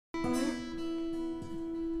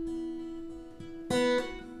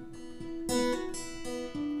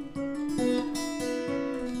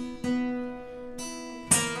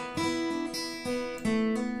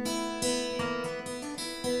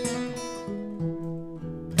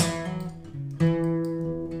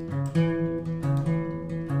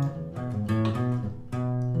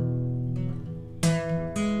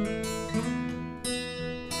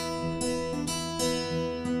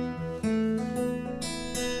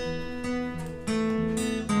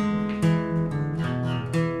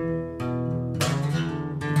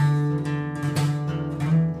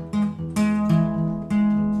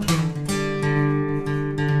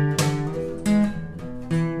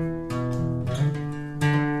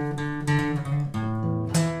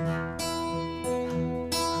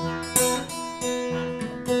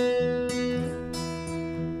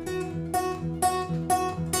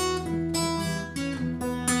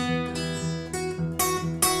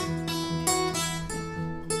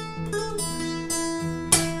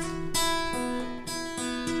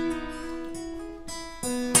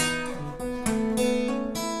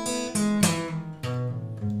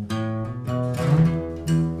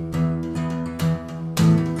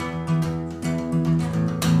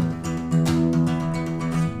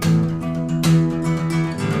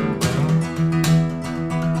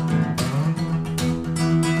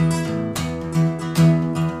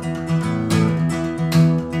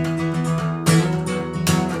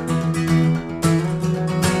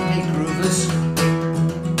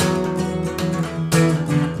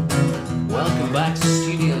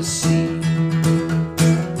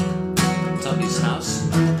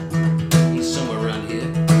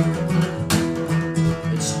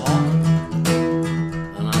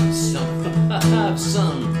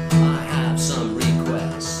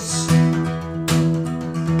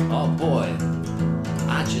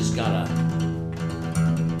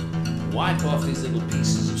Wipe off these little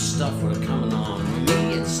pieces of stuff that are coming on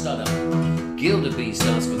me and stutter. Gilderby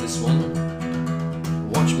starts for this one.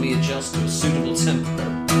 Watch me adjust to a suitable tempo.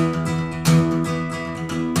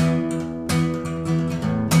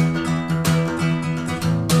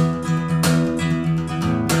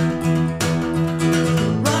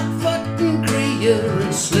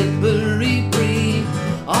 And slippery brie,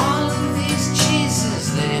 all of these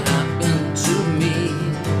cheeses, they happen to me.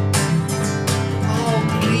 Oh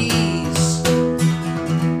please,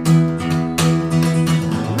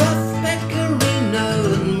 rough pecorino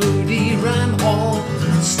and moody ram hall,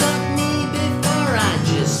 stop me before I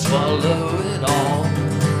just swallow it all.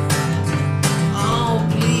 Oh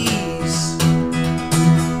please,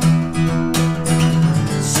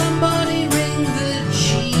 somebody ring the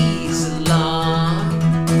cheese alarm.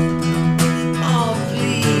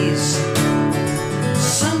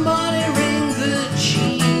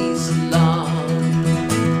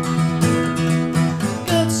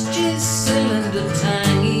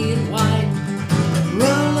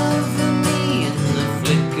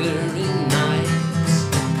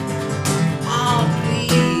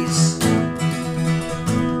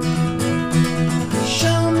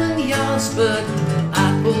 But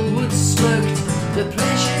applewood smoked, the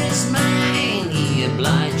pleasure is mine, he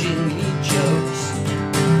obligingly jokes.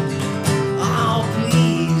 Oh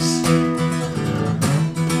please,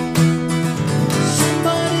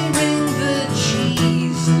 somebody ring the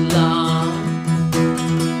cheese alarm.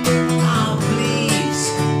 Oh please,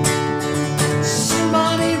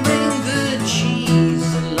 somebody ring the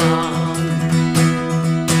cheese alarm.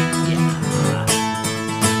 Yeah.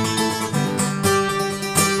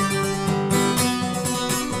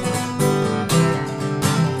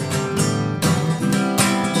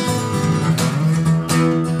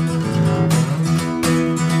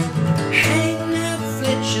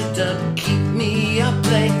 Keep me up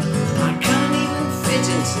late, I can't even fit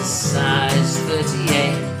into size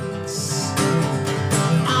 38.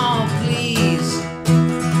 Oh please,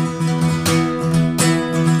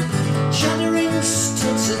 shuddering,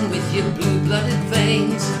 stutting with your blue-blooded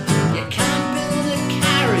veins, you can't build a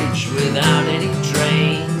carriage without any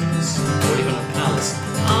drains, or even a palace.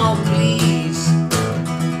 Oh please,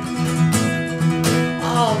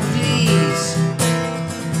 oh please,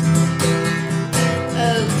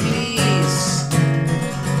 oh please.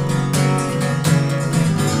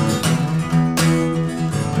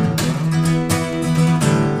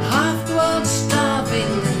 Half the world starving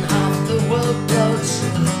and half the world bloats,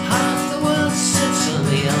 half the world sits on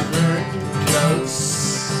the other end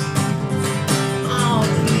close. Oh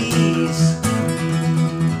please,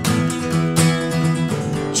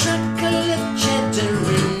 chocolate cheddar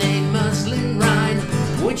in a muslin rind,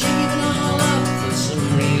 would you give it all up for some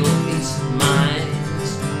real peace of mind?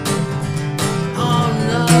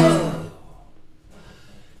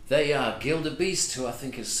 They are Gilderbeest, who I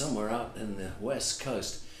think is somewhere out in the west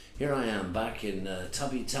coast. Here I am back in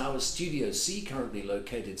Tubby Tower Studio C, currently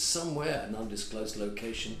located somewhere, an undisclosed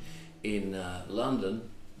location in London,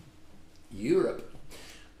 Europe.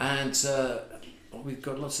 And we've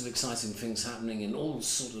got lots of exciting things happening in all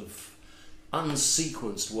sort of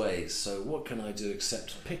unsequenced ways. So what can I do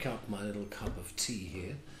except pick up my little cup of tea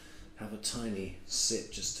here, have a tiny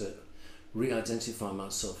sip just to re-identify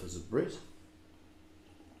myself as a Brit,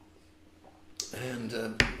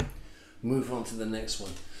 and move on to the next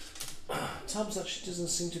one. Tubbs actually doesn't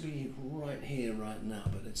seem to be right here right now,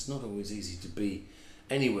 but it's not always easy to be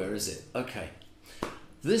anywhere, is it? Okay,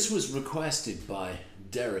 this was requested by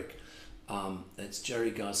Derek. It's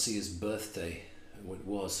Jerry Garcia's birthday, it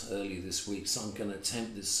was earlier this week, so I'm going to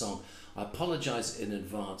attempt this song. I apologize in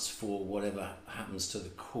advance for whatever happens to the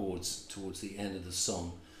chords towards the end of the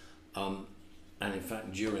song, and in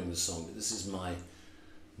fact during the song. But this is my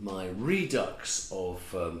redux of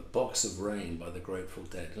Box of Rain by the Grateful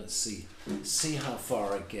Dead. Let's see how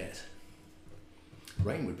far I get.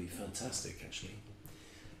 Rain would be fantastic, actually.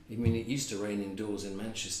 I mean, it used to rain indoors in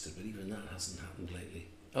Manchester, but even that hasn't happened lately.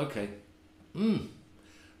 Okay.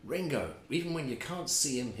 Ringo. Even when you can't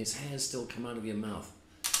see him, his hairs still come out of your mouth.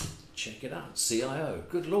 Check it out. CIO.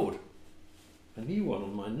 Good Lord. A new one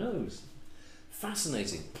on my nose.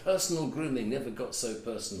 Fascinating. Personal grooming never got so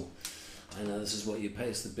personal. I know this is what you pay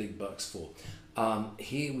us the big bucks for.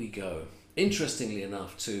 Here we go. Interestingly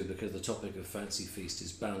enough too, because the topic of Fancy Feast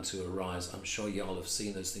is bound to arise, I'm sure y'all have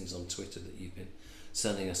seen those things on Twitter that you've been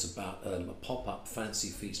sending us about a pop-up Fancy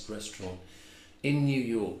Feast restaurant in New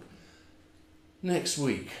York next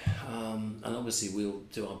week. And obviously we'll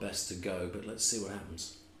do our best to go, but let's see what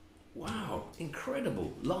happens. Wow,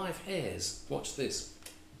 incredible, live hairs. Watch this.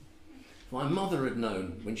 My mother had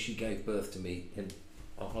known when she gave birth to me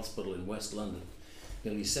a hospital in West London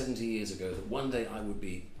nearly 70 years ago that one day I would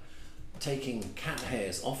be taking cat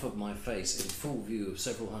hairs off of my face in full view of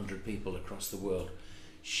several hundred people across the world,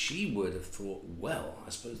 she would have thought, well,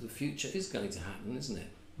 I suppose the future is going to happen, isn't it?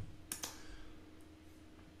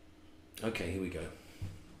 Okay, here we go.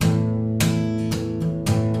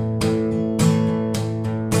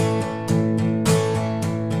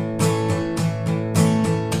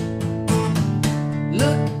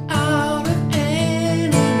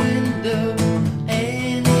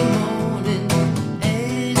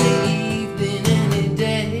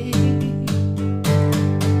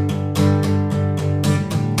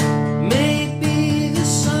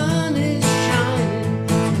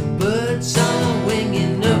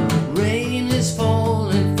 Winging up, rain is falling.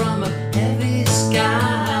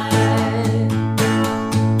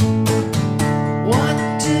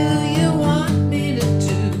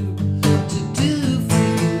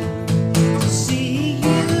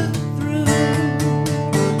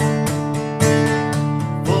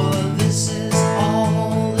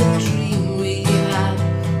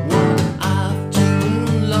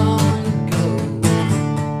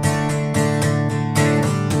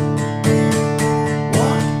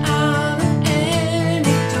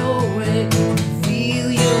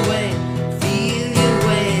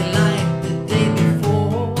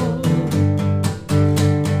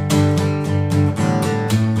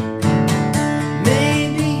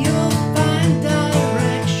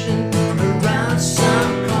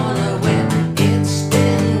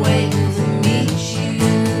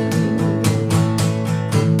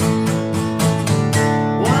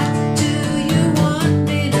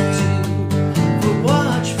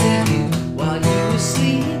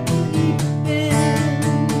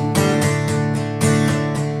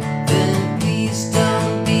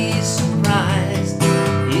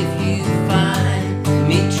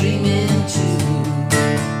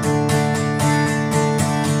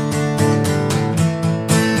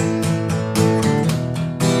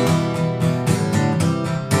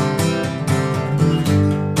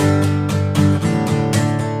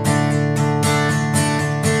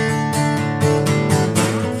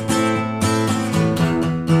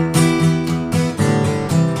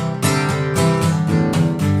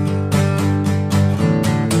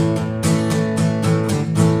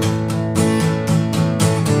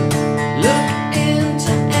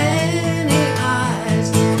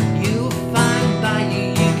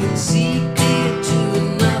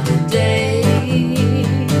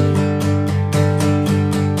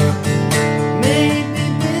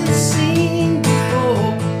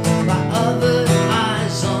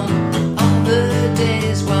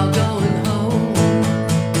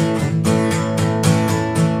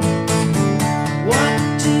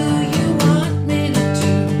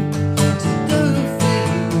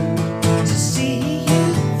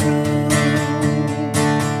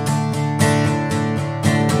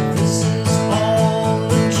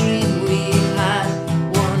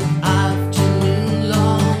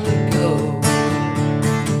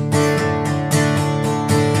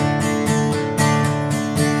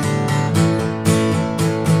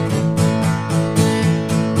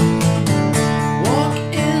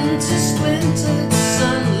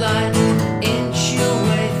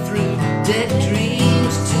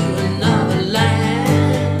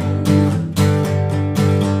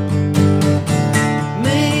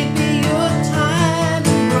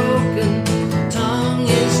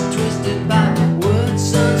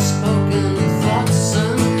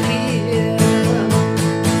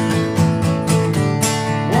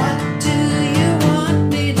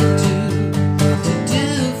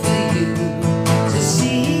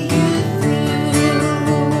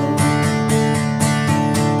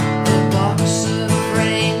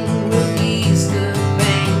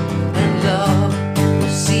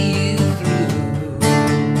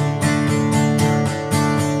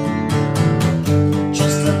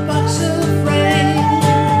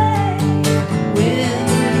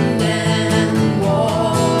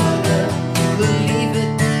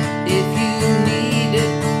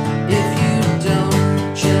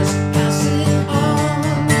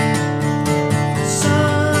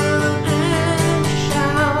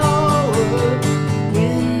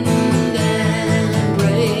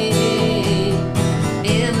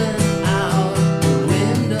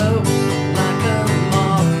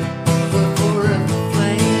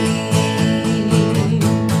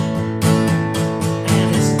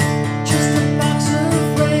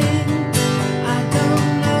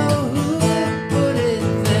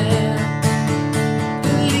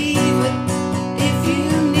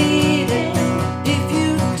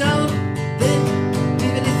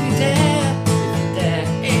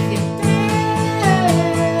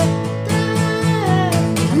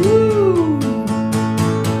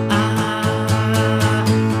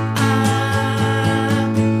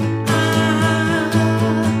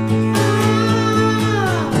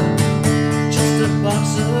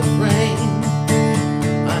 rain.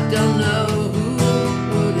 I don't know who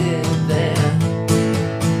put it there.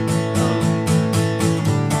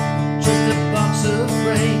 Just a box of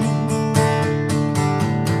rain.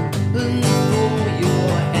 And for your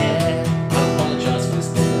hair. I apologise for this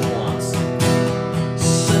bit once.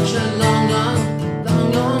 Such a long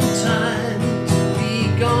time to be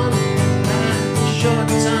gone. And short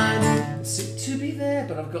time to be there.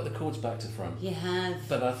 But I've got the chords back to front. You have.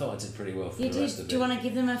 But I thought I did pretty well for the rest of it. Do you want to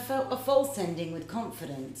give them a false ending with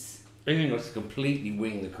confidence? I think I was completely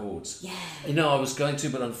wing the chords. Yeah. You know, I was going to,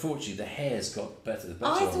 but unfortunately the hair's got better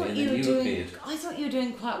on me, and then you appeared. I thought you were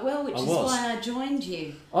doing quite well, which is why I joined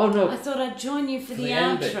you. Oh no! I thought I'd join you for the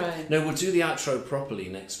outro. No, we'll do the outro properly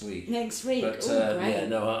next week. Next week. But great. yeah,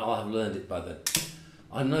 no, I'll have learned it by then.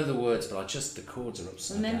 I know the words, but the chords are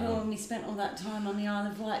upside down. Remember when we spent all that time on the Isle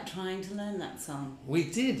of Wight trying to learn that song? We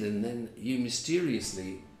did, and then you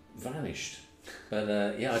mysteriously vanished. But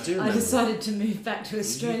yeah, I do remember. I decided to move back to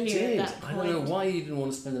Australia You did. at that point. I don't know why you didn't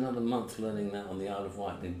want to spend another month learning that on the Isle of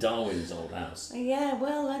Wight in Darwin's old house. Yeah,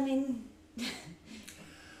 well, I mean...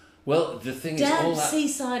 Well, the thing is, all that...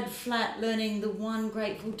 seaside flat learning the one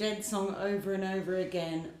Grateful Dead song over and over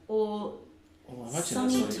again, or... Oh, I imagine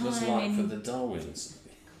that's what it was like for the Darwins.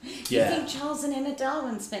 Yeah. You think Charles and Emma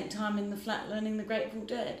Darwin spent time in the flat learning the Grateful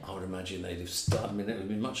Dead? I would imagine they'd have started. I mean, it would have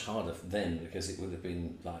been much harder then because it would have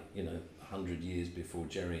been 100 years before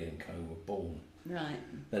Jerry and Co were born. Right.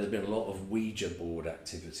 There'd have been a lot of Ouija board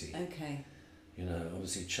activity. Okay. You know,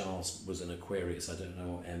 obviously Charles was an Aquarius. I don't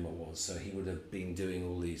know what Emma was, so he would have been doing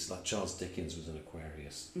all these. Like Charles Dickens was an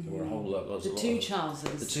Aquarius. There were a whole lot. The two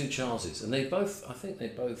Charleses. The two Charleses, and I think they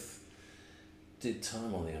both did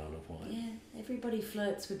time on the Isle of Wight. Yeah, everybody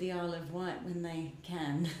flirts with the Isle of Wight when they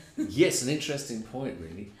can. Yes, an interesting point,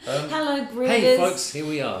 really. Hello, Groovers. Hey, folks, here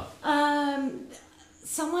we are.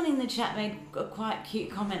 Someone in the chat made a quite cute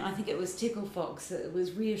comment. I think it was Tickle Fox. That it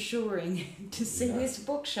was reassuring to see this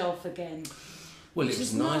bookshelf again. Well, it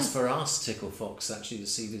was nice for us, Tickle Fox, actually, to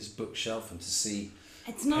see this bookshelf and to see.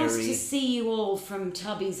 It's nice to see you all from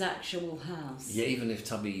Tubby's actual house. Yeah, even if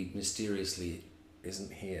Tubby mysteriously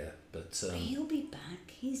isn't here, but he'll be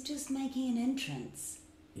back. He's just making an entrance.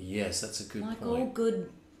 Yes, that's a good point. Like all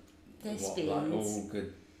good thespians. Like all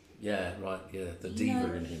good. Yeah, right. Yeah, the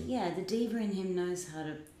diva in him. Yeah, the diva in him knows how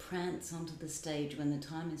to prance onto the stage when the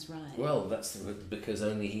time is right. Well, that's because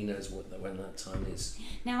only he knows when that time is.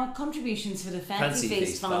 Now, our contributions for the Fancy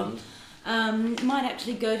Feast Fund might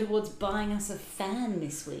actually go towards buying us a fan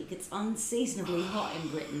this week. It's unseasonably hot in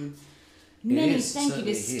Britain. Many thank you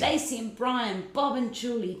to Stacey and Brian, Bob and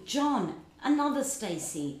Julie, John, another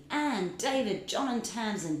Stacey, Anne, David, John and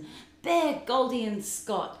Tamsin, Bear, Goldie and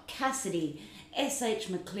Scott, Cassidy, S.H.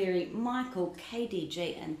 McCleary, Michael,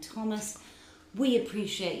 KDJ and Thomas. We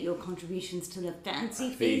appreciate your contributions to the Fancy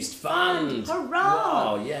Feast Fund.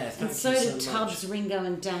 Hurrah! Oh, yeah, and so do Tubbs, Ringo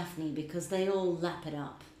and Daphne because they all lap it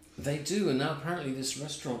up. They do, and now apparently this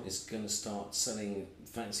restaurant is going to start selling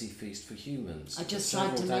Fancy Feast for humans. I just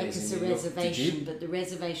tried to make us a reservation, but the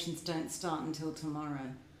reservations don't start until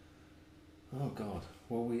tomorrow. Oh God!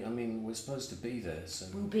 Well, we're supposed to be there, so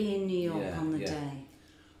we'll be in New York on the day.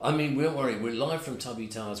 I mean, don't worry. We're live from Tubby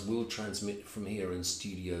Towers. We'll transmit from here in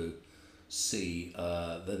Studio C.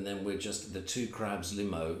 Then we're just the Two Crabs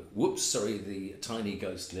limo. The Tiny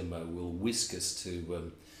Ghost limo will whisk us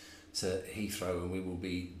to Heathrow, and we will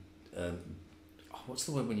be. What's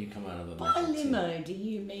the word when you come out of a by limo? Do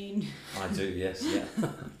you mean? I do. Yes. Yeah.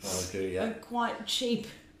 I do. Yeah. A quite cheap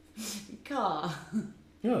car.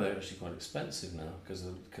 No, they're actually quite expensive now because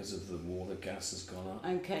of the war. The gas has gone up.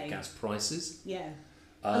 Okay. Gas prices. Yeah.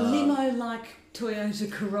 A limo like Toyota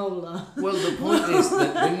Corolla. Well, the point is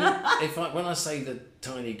that when I say the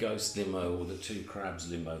Tiny Ghost limo or the Two Crabs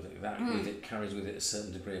limo, it carries with it a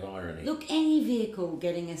certain degree of irony. Look, any vehicle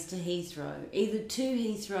getting us to Heathrow, either to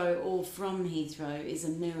Heathrow or from Heathrow, is a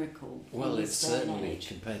miracle. Well, it's certainly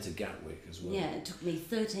compared to Gatwick as well. Yeah, it took me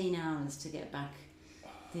 13 hours to get back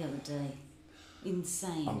the other day.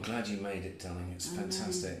 Insane. I'm glad you made it, darling. It's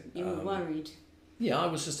fantastic. You were worried. Yeah, I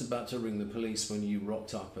was just about to ring the police when you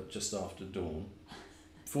rocked up at just after dawn.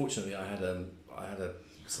 Fortunately, I had a.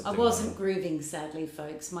 I wasn't grooving, sadly,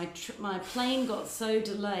 folks. My plane got so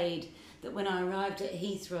delayed that when I arrived at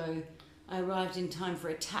Heathrow, I arrived in time for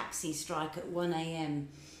a taxi strike at 1 a.m.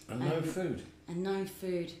 And no food. And no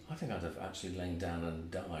food. I think I'd have actually lain down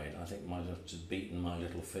and died. I think I might have just beaten my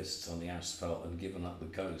little fists on the asphalt and given up the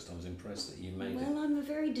ghost. I was impressed that you made it. Well, I'm a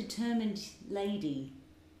very determined lady.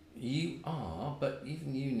 You are, but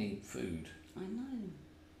even you need food. I know.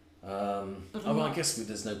 I guess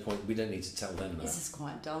there's no point. We don't need to tell them that. This is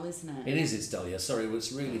quite dull, isn't it? It is. It's dull. Yeah. Sorry, it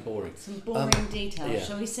was really boring. Some boring details. Yeah.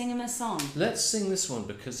 Shall we sing him a song? Let's sing this one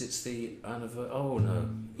because it's the anniversary. Oh no.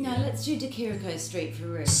 No, let's do Chirico Street for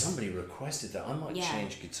Ruth. Somebody requested that. I might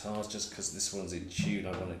change guitars just because this one's in tune.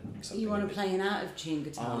 I want to. You want to play an out of tune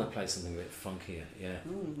guitar? I want to play something a bit funkier. Yeah.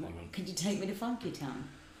 Could you take me to Funky Town?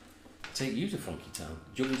 Take you to Funky Town.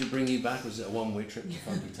 Do you want me to bring you back, or is it a one-way trip to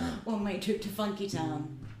Funky Town? One-way trip to Funky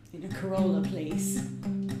Town. In a Corolla, please.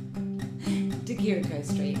 To Chirico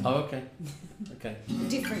Street. Oh, okay. Okay. A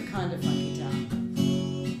different kind of Funky Town.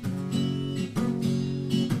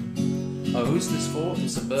 Oh, who's this for?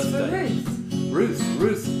 It's a birthday. It's for Ruth.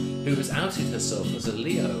 Ruth, who has outed herself as a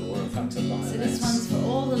Leo, or in fact a lioness. So this one's for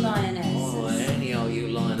all the lionesses. Oh, any are you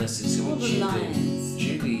lionesses who all are the lions.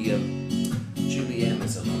 Julie M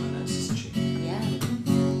is a lioness, isn't she? Yeah.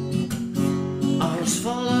 I was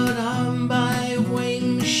followed home by a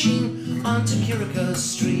weighing machine onto Chirico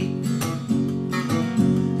Street.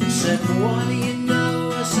 It said, what do you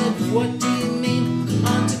know? I said, what do you mean?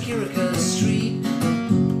 Onto Chirico Street.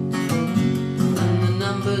 And the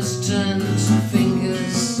numbers turned to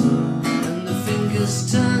fingers, and the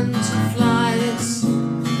fingers turned to flies,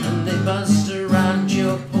 and they buzzed around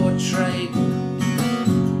your portrait.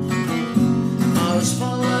 I was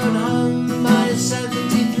followed home by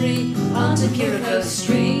 73 onto Chirico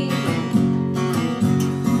Street.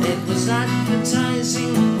 It was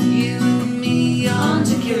advertising you and me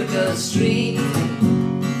onto Chirico Street.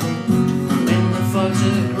 In the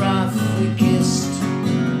photograph we kissed,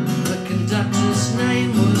 the conductor's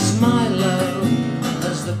name was Milo.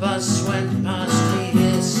 As the bus went past he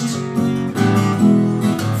hissed,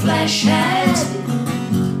 Fleshhead.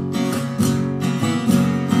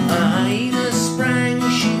 A hyena sprang,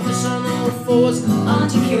 she was on all fours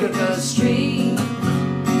onto Chirico Street.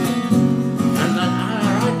 And that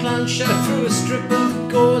high clown showed through a strip of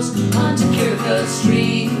gauze onto Chirico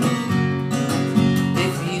Street.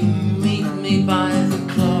 If you meet me by the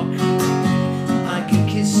clock, I can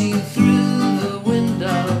kiss you through the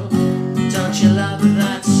window. Don't you love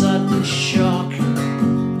that sudden shock?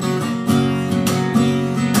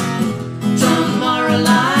 Don't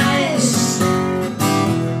moralize,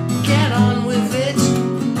 get on with it.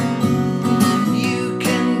 You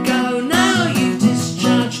can go now, you've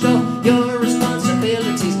discharged all your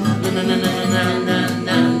responsibilities. No, no, no, no, no, no,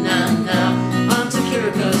 no, no, no, onto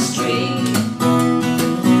Chirico Street.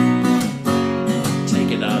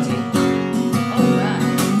 Take it, Artie. All right.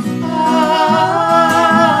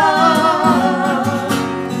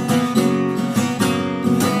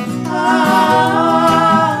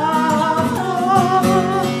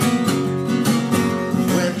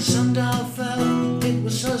 Where the sundial fell, it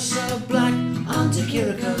was so black onto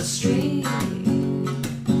Chirico Street.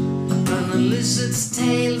 And the lizard's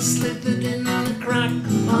tail slithered in the crack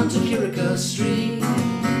onto Chirico Street.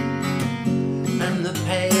 And the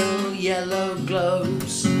pale yellow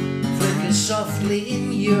globes flicker softly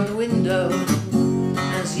in your window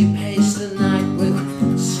as you pace the night with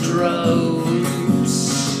strobes.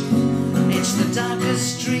 It's the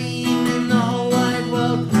darkest dream in the whole wide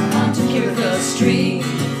world onto Chirico Street.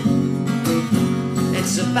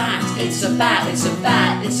 It's a bat, it's a bat, it's a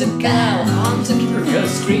bat, it's a girl onto Chirico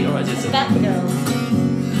Street. Alright, it's a Bat girl.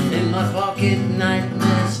 in my pocket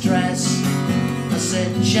nightmare's dress. I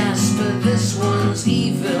said, Jasper, this one's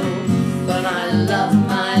evil, but I love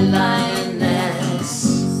my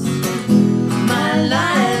lioness. My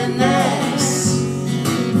lioness.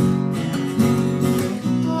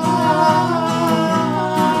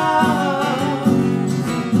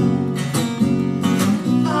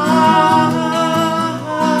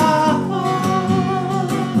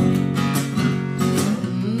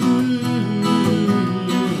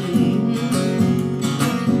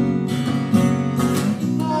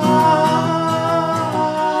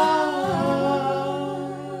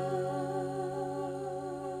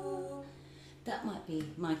 That might be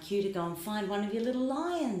my cue to go and find one of your little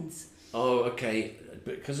lions. Oh, okay.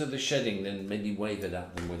 Because of the shedding, then maybe wave it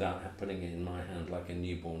at them without putting it in my hand like a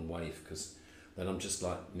newborn wave, because then I'm just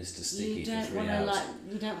like Mr. Sticky You for don't 3 want to hours.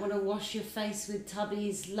 you don't want to wash your face with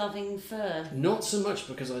Tubby's loving fur. Not so much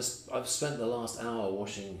because I've spent the last hour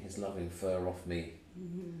washing his loving fur off me.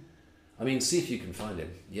 Mm-hmm. I mean, see if you can find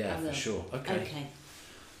him. Yeah, I for will. sure. Okay. Okay.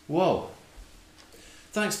 Whoa.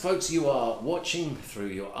 Thanks, folks. You are watching through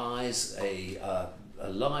your eyes a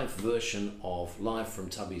live version of Live from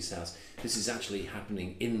Tubby's House. This is actually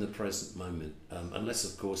happening in the present moment, unless,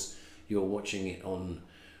 of course, you're watching it on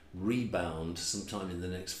rebound sometime in the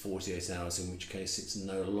next 48 hours, in which case it's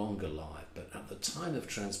no longer live. But at the time of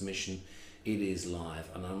transmission, it is live,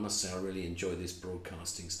 and I must say I really enjoy this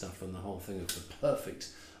broadcasting stuff and the whole thing of the perfect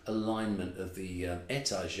alignment of the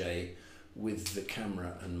étagère with the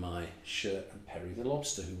camera and my shirt and Perry the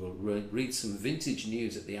Lobster, who will read some vintage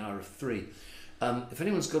news at the hour of 3. If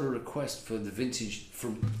anyone's got a request for the vintage if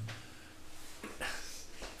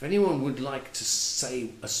anyone would like to say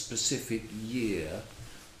a specific year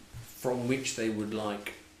from which they would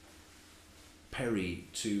like Perry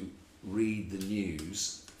to read the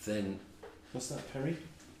news, then what's that, Perry?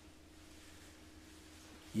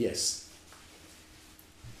 Yes,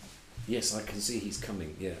 I can see he's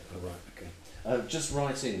coming. Yeah, all right, okay. Just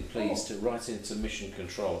write in, please, write into Mission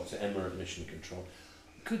Control, to Emma at Mission Control.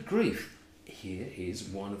 Good grief. Here is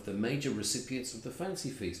one of the major recipients of the Fancy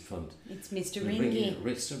Feast Fund. It's Mr. Ringy.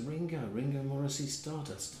 Mr. Ringo Morrissey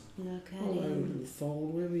Stardust. Look at Hello, him. little foal,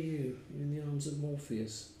 where were you? You're in the arms of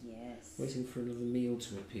Morpheus. Yes. Waiting for another meal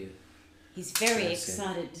to appear. He's very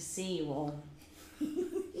excited to see you all.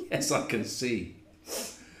 Yes, I can see.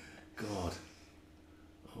 God.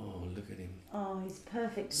 Oh, look at him. Oh, he's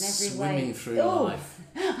perfect in every Swimming way. through life.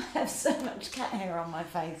 I have so much cat hair on my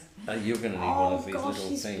face. You're going to need one of these gosh, little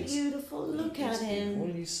he's things. Beautiful. Look at him.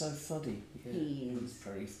 Well, he's so fuddy. Yeah, He is. He's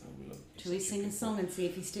very fun. Look, Shall we sing a song and see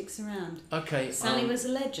if he sticks around? Okay. Sally was a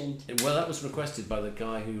legend. Well, that was requested by the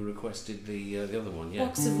guy who requested the other one. Yeah.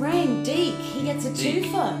 Box of Rain, Deke. He gets a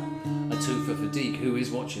twofer. A twofer for Deke, who is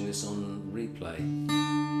watching this on replay.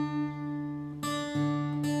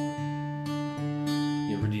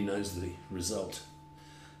 He already knows the result.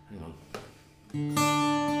 Hang on.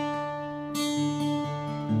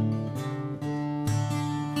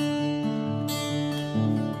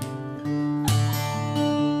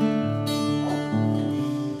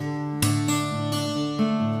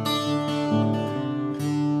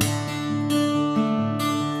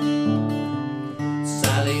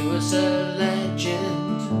 Sally was a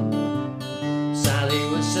legend. Sally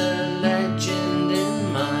was a legend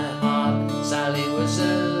in my heart. Sally was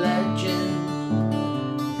a legend.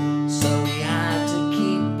 So we had to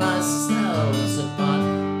keep ourselves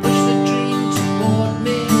apart. Push the dream toward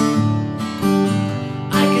me.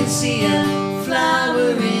 I can see a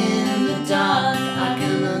flower in the dark. I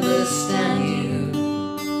can understand you.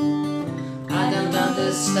 I don't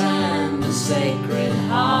understand the Sacred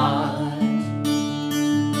Heart.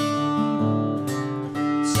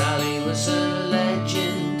 Sally was a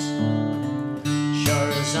legend.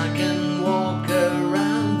 Sure as I can walk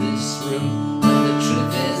around this room. And the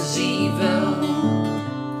truth is evil.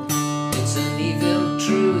 It's an evil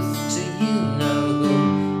truth to you know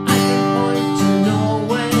whom. I can point to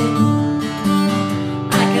Norway.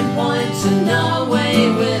 I can point to Norway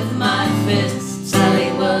with my fist. Sally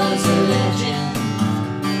was a legend.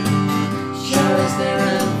 Sure as there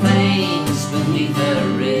are veins beneath her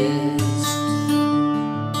wrist.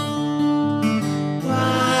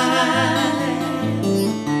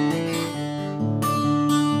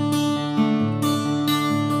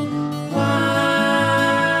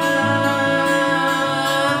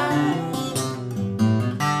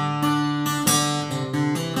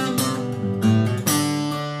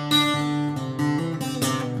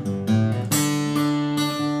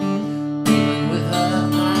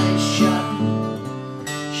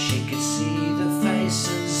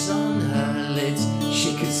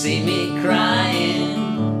 See me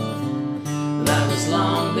crying. That was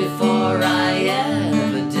long before I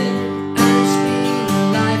ever did. And it's been a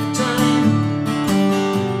lifetime.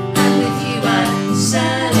 And with you I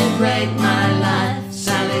celebrate my life.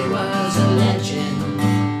 Sally was a legend.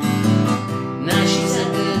 Now she's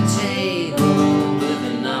at the table with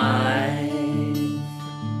a knife.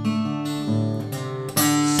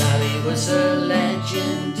 Sally was a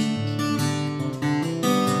legend.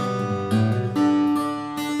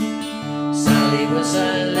 Sally was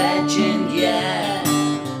a legend, yeah.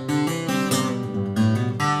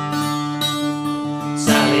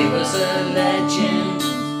 Sally was a legend.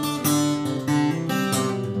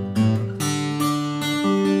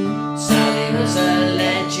 Sally was a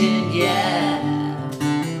legend, yeah.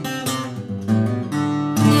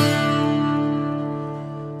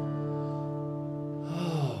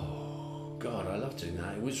 Oh, God, I love doing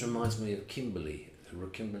that. It always reminds me of Kimberly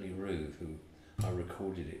Rue, who I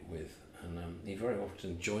recorded it with. And he very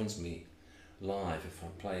often joins me live if I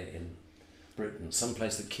play it in Britain,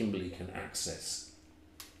 someplace that Kimberly can access.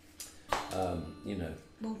 You know.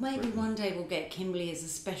 Well, maybe Britain. one day we'll get Kimberly as a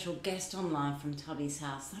special guest on live from Tubby's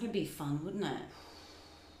house. That'd be fun, wouldn't it?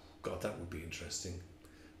 God, that would be interesting.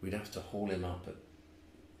 We'd have to haul him up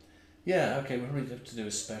Yeah, okay, we'll probably have to do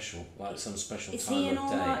a special, like some special Is time he an of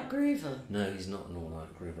day. all-night groover? No, he's not an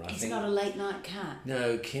all-night groover. He's got a late-night cat.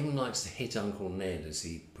 No, Kim likes to hit Uncle Ned, as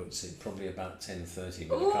he puts it, probably about 10:30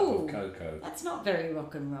 with a cup of cocoa. That's not very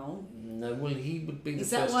rock and roll. No, well, he would be the Is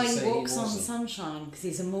first that why to say he walks he on wasn't. sunshine? Because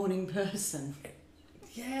he's a morning person.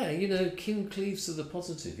 Yeah, Kim cleaves to the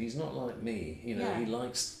positive. He's not like me. He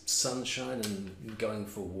likes sunshine and going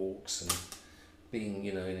for walks and being,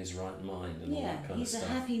 in his right mind and all that kind of stuff. He's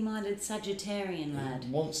a happy-minded Sagittarian lad. He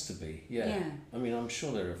wants to be, yeah. Yeah. I mean, I'm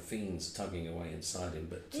sure there are fiends tugging away inside him,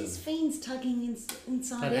 but... There's fiends tugging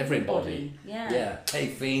inside everybody. Yeah. Yeah. Hey,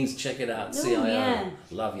 fiends, check it out. Oh, CIO. yeah.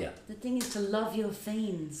 Love ya. The thing is to love your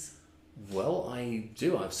fiends. Well, I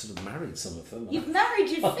do. I've sort of married some of them. You've married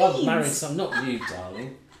your fiends? I've married some. Not you,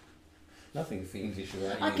 darling. Nothing fiendish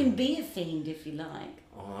about you. I can be a fiend if you like.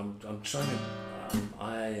 Oh, I'm trying to...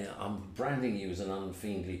 I'm branding you as an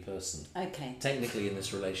unfiendly person. Okay. Technically, in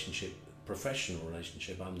this relationship, professional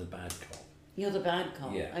relationship, I'm the bad cop. You're the bad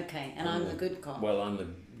cop? Yeah. Okay, and I'm the good cop. Well, I'm the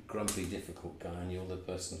grumpy, difficult guy, and you're the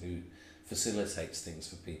person who facilitates things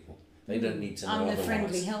for people. They don't need to know I'm the otherwise.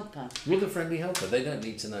 friendly helper. You're the friendly helper. They don't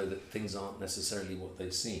need to know that things aren't necessarily what they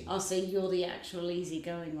seem. I'll say you're the actual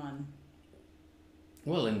easygoing one.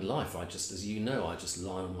 Well, in life, I just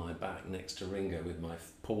lie on my back next to Ringo with my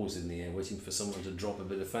paws in the air, waiting for someone to drop a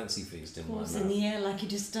bit of fancy feast in my mouth. Paws in the air like you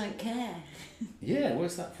just don't care. Yeah,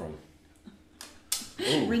 where's that from?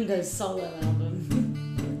 Ringo's solo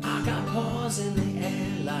album. I got paws in the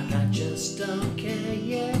air like I just don't care,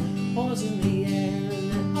 yeah. Paws in the air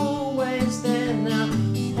and they're always there now.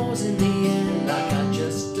 Paws in the air like I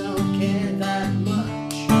just don't care that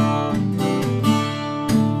much.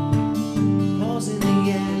 Paws in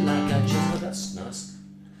the air like I just... Oh, that's nice.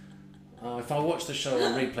 If I watch the show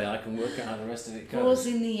on replay, I can work out how the rest of it goes. Paws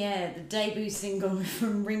in the Air, the debut single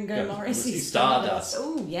from Ringo Morrissey's Stardust.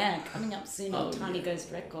 Oh, yeah, coming up soon on Tiny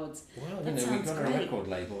Ghost Records. Well, that we've got great. a record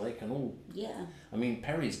label, they can all... Yeah. I mean,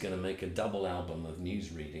 Perry's going to make a double album of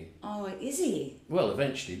news reading. Oh, is he? Well,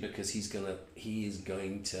 eventually, because he is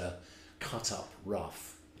going to cut up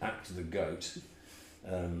rough, act the goat,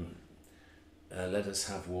 let us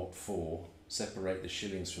have what for, separate the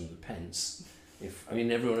shillings from the pence.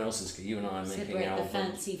 Everyone else is, you and I are making Separate albums. the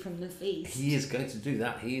fancy from the feast. He is going to do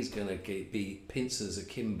that. He is going to be pincers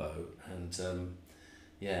akimbo, and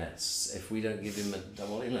if we don't give him a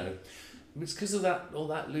double, it's because of all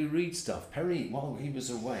that Lou Reed stuff. Perry, while he was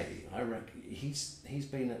away, I reckon he's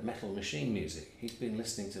been at Metal Machine Music. He's been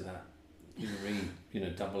listening to that Lou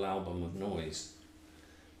Reed, double album of noise.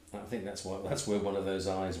 I think that's where one of those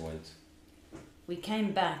eyes went. We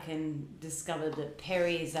came back and discovered that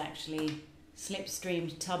Perry is actually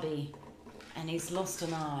slipstreamed Tubby, and he's lost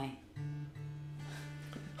an eye.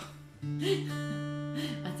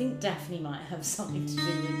 I think Daphne might have something to do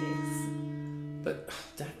with this. But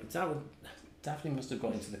Daphne must have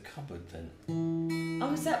got into the cupboard then.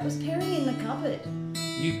 Oh, was Perry in the cupboard?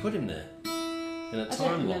 You put him there in a time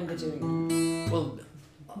I don't lock. remember doing that. Well,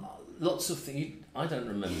 lots of things. I don't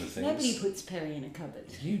remember things. Nobody puts Perry in a cupboard.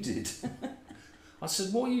 You did. I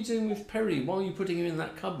said, what are you doing with Perry? Why are you putting him in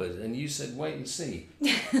that cupboard? And you said, wait and see.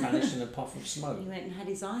 Vanished in a puff of smoke. He went and had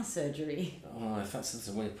his eye surgery. Oh, if that's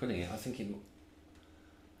the way of putting it, I think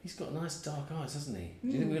he's got nice dark eyes, hasn't he? Do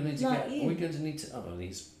you think we're going to need to like get... you. Are we going to need to... Oh, well,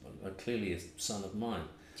 he's clearly a son of mine.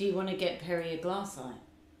 Do you want to get Perry a glass eye?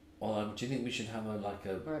 Well, do you think we should have Or a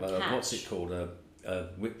catch? what's it called? A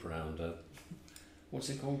whip round? What's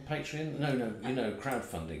it called? Patreon? No,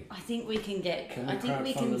 crowdfunding. I think we can get... Can I think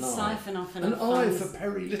we can siphon off an enough eye funds. for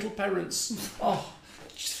Perry, little parents. Oh,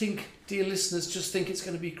 dear listeners, just think it's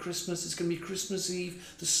going to be Christmas. It's going to be Christmas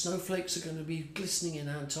Eve. The snowflakes are going to be glistening in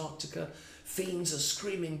Antarctica. Fiends are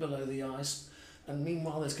screaming below the ice. And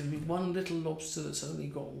meanwhile, there's going to be one little lobster that's only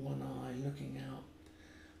got one eye looking out.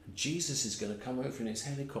 And Jesus is going to come over in his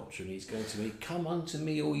helicopter and he's going to be, come unto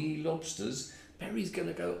me, all ye lobsters. Perry's going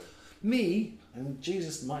to go, me? And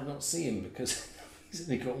Jesus might not see him because he's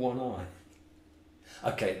only got one eye.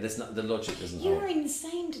 Okay, the logic doesn't hold. You're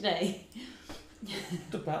insane today.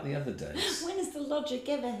 What about the other days? When has the logic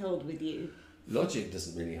ever held with you? Logic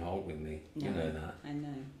doesn't really hold with me. No, you know that. I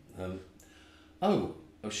know.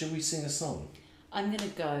 Oh, should we sing a song? I'm going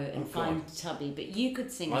to go and find Tubby, but you could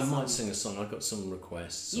sing a song. I might sing a song. I've got some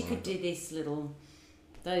requests. You could do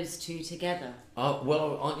those two together.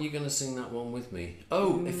 Well, aren't you going to sing that one with me?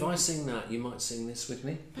 Oh, if I sing that, you might sing this with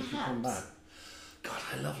me? Perhaps. If you come back. God,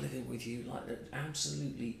 I love living with you. Like,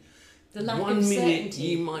 absolutely. The lack 1 of minute certainty.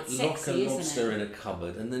 you might lock Sexy, a lobster isn't in a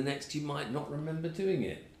cupboard, and the next you might not remember doing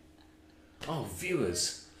it. Oh,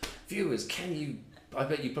 viewers, can you... I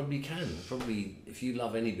bet you probably can. Probably, if you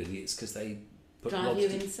love anybody, it's because they Drive you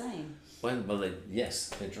insane. Well, yes,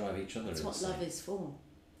 they drive each other insane. That's what love is for.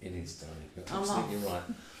 It is, darling. You're absolutely right.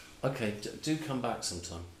 Okay, do come back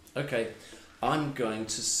sometime. Okay, I'm going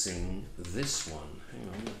to sing this one.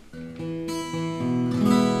 Hang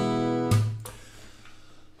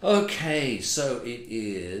on. Okay, so it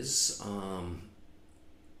is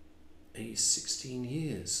 16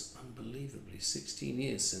 years, unbelievably, 16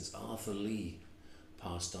 years since Arthur Lee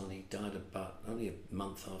passed on. He died about only a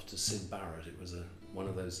month after Syd Barrett. It was one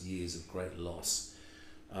of those years of great loss.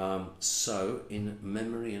 So, in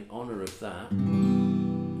memory and honour of that,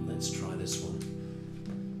 let's try this one.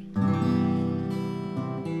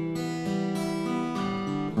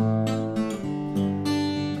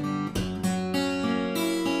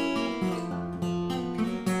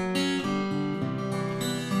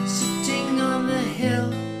 Sitting on the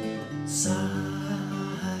hillside,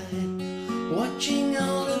 watching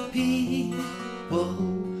all the people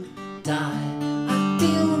die. I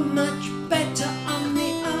feel much better on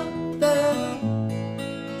the other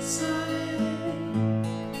side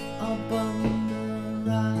of on the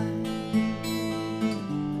ride.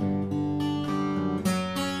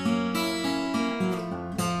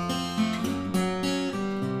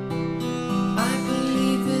 I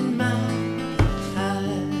believe in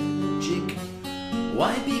magic.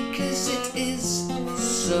 Why? Because it is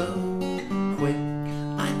so quick.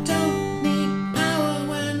 I don't need power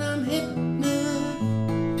when I'm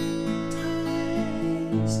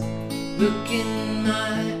hypnotized. Look in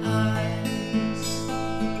my eyes.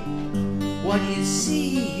 What are you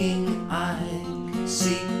seeing? I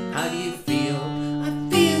see. How do you feel? I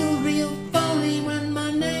feel real phony when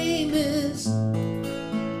my name is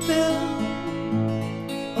Bill.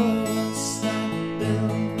 Or what's that, Bill?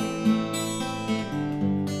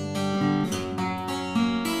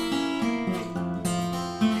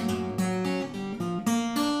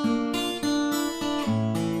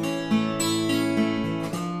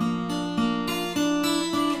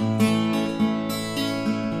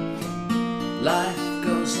 Life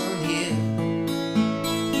goes on here,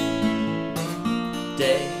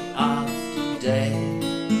 day after day.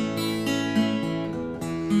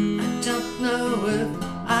 I don't know if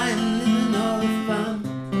I'm living or if I'm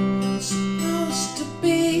supposed to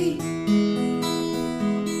be.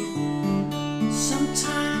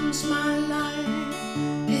 Sometimes my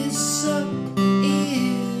life is so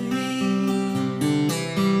eerie.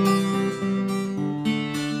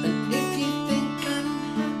 And if you think I'm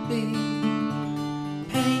happy,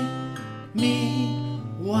 paint me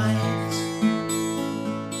white.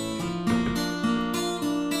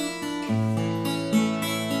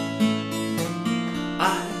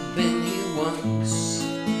 I've been here once,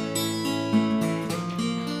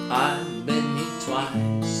 I've been here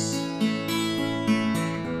twice.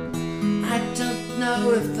 I don't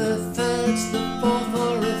know if the third's the fourth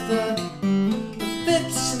or if the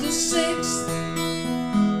fifth's the sixth.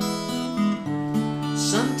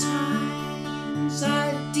 Sometimes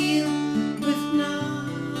I deal with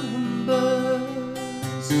numbers.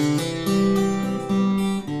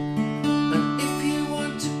 And if you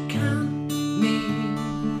want to count me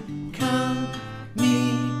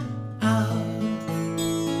out.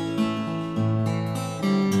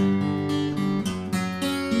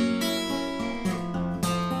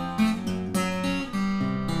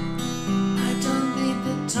 I don't need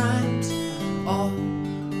the times all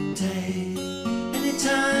day.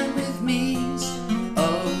 Anytime with me's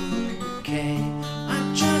okay.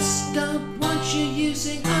 I just don't want you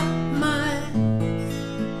using up my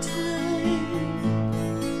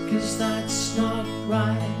time, 'cause that's not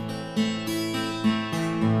right.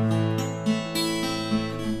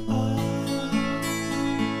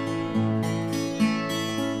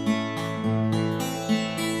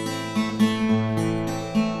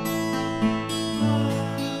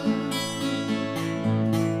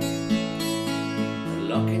 They're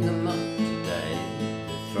locking them up today,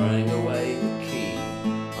 they're throwing away the key. I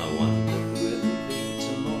wonder who it'll be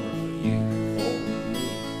tomorrow, you or me.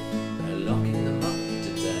 They're locking them up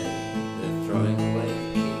today, they're throwing away the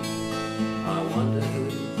key. I wonder who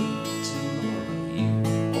it'll be tomorrow, you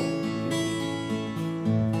or me.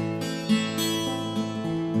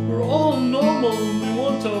 We're all normal and we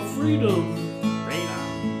want our freedom. Freedom.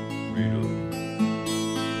 Freedom.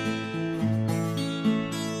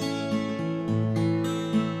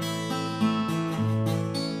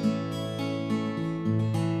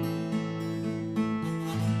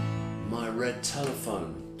 My Red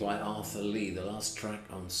Telephone by Arthur Lee, the last track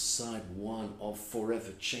on side 1 of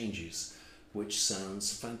Forever Changes, which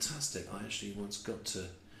sounds fantastic. I actually once got to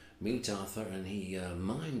meet Arthur and he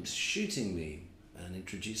mimed shooting me and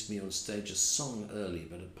introduced me on stage a song early,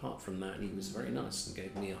 but apart from that, he was very nice and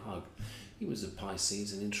gave me a hug. He was a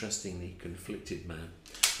Pisces, an interestingly conflicted man.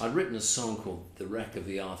 I'd written a song called The Wreck of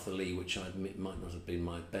the Arthur Lee, which I admit might not have been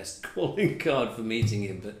my best calling card for meeting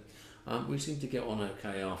him, but we seemed to get on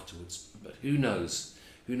okay afterwards. But who knows?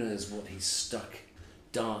 Who knows what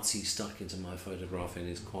darts he stuck into my photograph in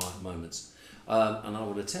his quiet moments. And I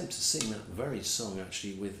will attempt to sing that very song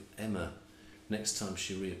actually with Emma next time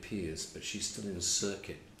she reappears, but she's still in a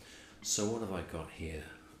circuit. So what have I got here?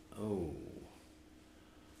 Oh,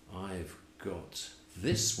 I've got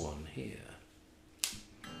this one here.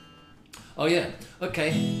 Oh yeah,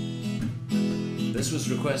 okay. This was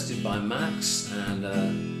requested by Max, and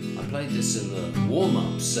I played this in the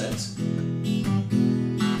warm-up set,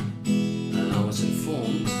 and I was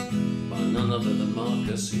informed by none other than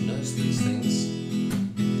Marcus, who knows these things.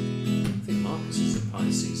 I think Marcus is a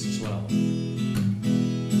Pisces as well.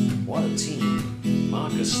 What a team.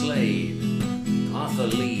 Marcus Slade, Arthur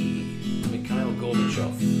Lee, Mikhail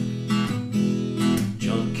Gorbachev,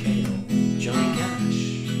 John Cale, Johnny Cash,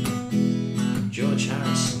 George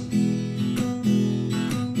Harrison,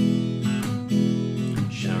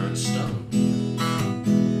 Sharon Stone,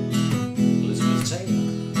 Elizabeth Taylor,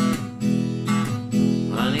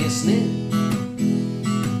 Anya Snip.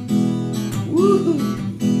 Woohoo!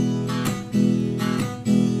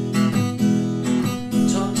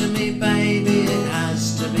 Talk to me, baby, it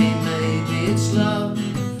has to be, maybe it's love.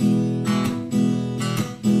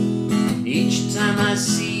 Each time I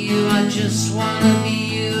see you, I just wanna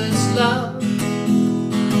be you, it's love.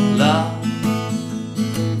 Love,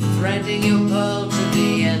 threading your pearl to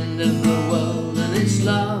the end of the world, and it's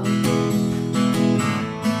love.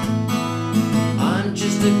 I'm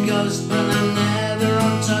just a ghost, but I'm never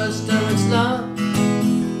on toaster, it's love.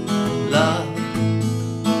 Love,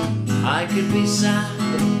 I could be sad,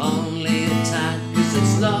 but only a tad, 'cause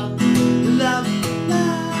it's love. Love,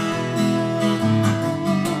 love.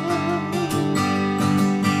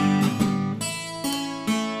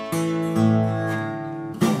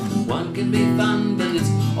 One can be fun, but it's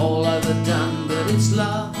all overdone, but it's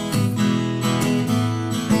love.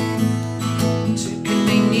 Two can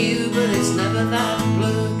be new, but it's never that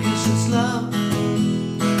blue, 'cause it's love.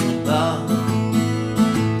 Love,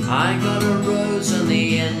 I got a rose on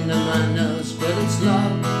the end of my nose, but it's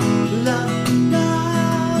love. Love,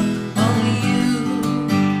 love, only you.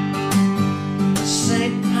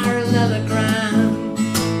 Say parallelogram.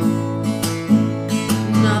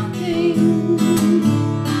 Nothing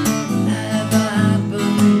ever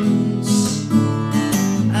happens,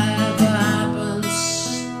 ever happens.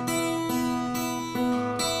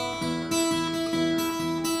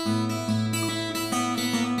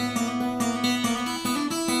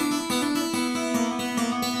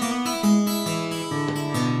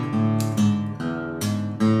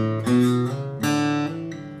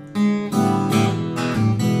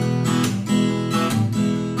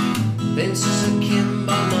 Vinces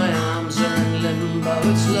akimbo, my arms are in limbo,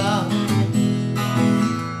 it's love.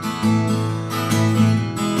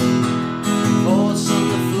 Paws on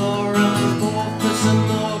the floor, I'm a porpoise and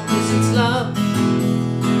more, 'cause it's love.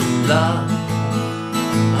 Love,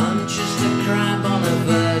 I'm just a crab on a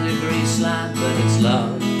verdigris slab, but it's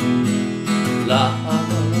love. Love, what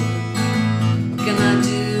can I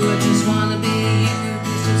do? I just wanna be you,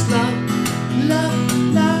 'cause it's love. Love,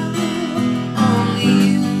 love, only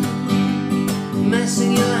you.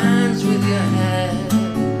 Messing your hands with your hair,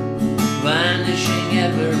 vanishing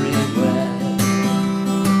everywhere.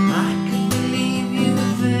 I could believe you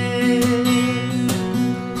were there.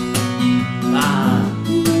 Ah.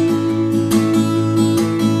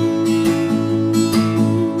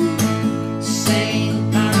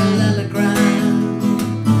 Same parallelogram.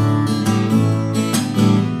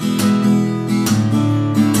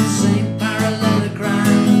 Same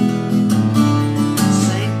parallelogram.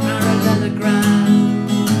 Same parallelogram.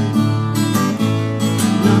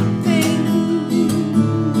 Nothing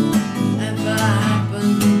ever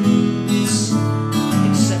happens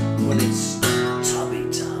except when it's Tubby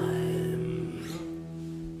time.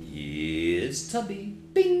 Yeah, it's Tubby.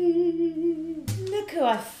 Bing! Look who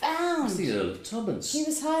I found. It's the Earl of Tubbins. He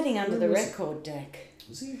was hiding under Where the was record deck.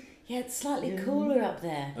 Was he? Yeah, it's slightly cooler up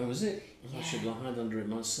there. Oh, was it? I Yeah. should hide under it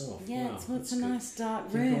myself. Yeah, Wow, it's that's a good. nice dark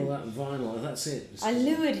Think all room. that vinyl, that's it. I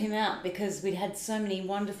lured him out because we'd had so many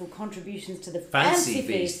wonderful contributions to the Fancy Fancy Feast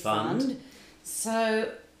Feast Fund. Fund.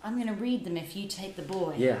 So I'm going to read them if you take the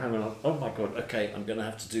boy. Yeah, hang on. Oh my god, okay, I'm going to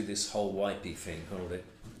have to do this whole wipey thing. Hold it.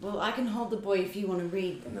 Well, I can hold the boy if you want to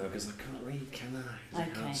read them. No, because I can't read, can I? 'Cause I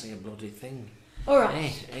Okay. can't see a bloody thing. All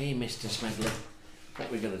right. Hey, Mr. Smuggler.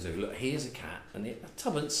 what we're going to do. Look, here's a cat, and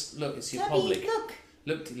Tubbins, look, it's your Tubby, public. look.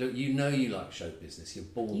 Look, you know you like show business. You're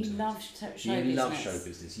born to it. You love show business. You love show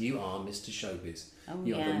business. You are Mr. Showbiz. Oh,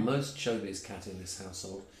 you are the most showbiz cat in this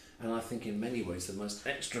household, and I think in many ways the most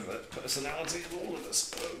extrovert personality of all of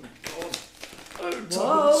us. Oh, God. Oh, Tubbs.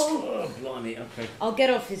 Oh, blimey. Okay. I'll get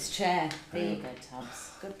off his chair. There you go, Tubbs.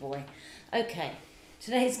 Good boy. Okay.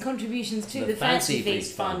 Today's contributions to the Fancy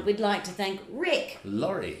Feast Fund. We'd like to thank Rick,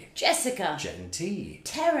 Laurie, Jessica, Gentee,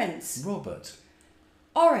 Terence, Robert,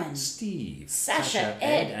 Oren, Steve, Sasha,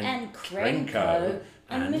 Ed, and Krenko,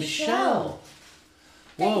 and Michelle.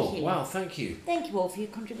 Whoa, wow, thank you. Thank you all for your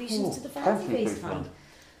contributions to the Fancy Feast Fund.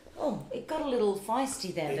 Oh, it got a little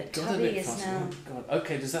feisty there, but Tubby is now... Oh, God.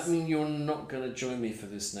 Okay, does that mean you're not going to join me for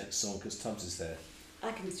this next song because Tubbs is there?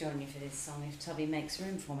 I can join you for this song if Tubby makes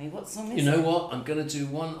room for me. What song is it? You know what? I'm going to do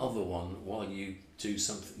one other one while you do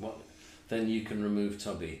something. Then you can remove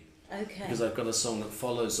Tubby. Okay. Because I've got a song that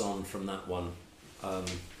follows on from that one.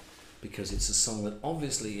 Because it's a song that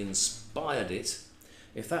obviously inspired it.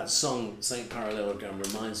 If that song, St. Parallelogram,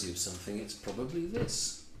 reminds you of something, it's probably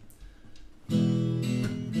this.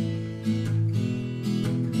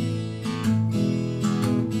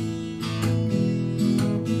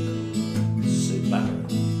 Syd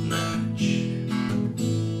Barrett, Natch.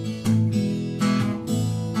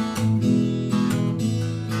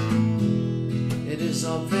 It is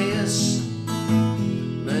obvious,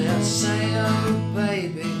 may I say, oh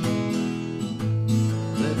baby,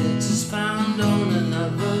 but it is found on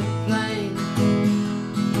another plane.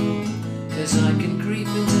 'Cause I can creep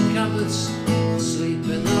into cupboards, sleep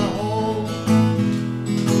in the hall.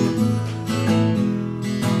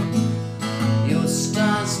 Your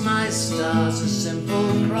stars, my stars, a simple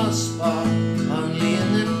crossbar, only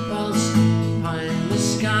an impulse, pie in the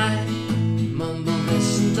sky. Mumble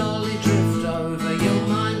this and dolly, drift over your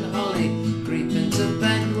mind, Holly. Creep into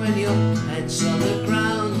bed when your head's on the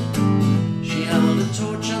ground. She held a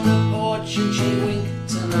torch on the porch and she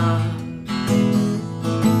winked an eye.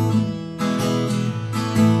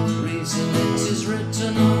 Reason it is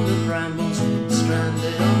written on the brambles,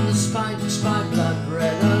 stranded on the spikes by blood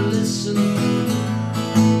red. Oh, listen.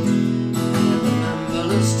 Remember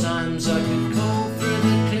those times I could call through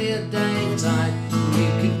the clear daytime and you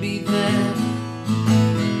could be there.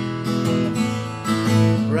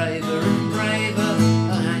 Braver and braver,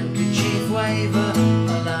 a handkerchief waver,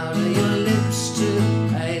 a louder your lips to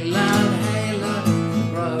a loud hailer,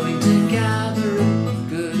 growing together and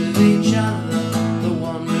good of each other, the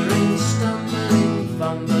wandering, stumbling,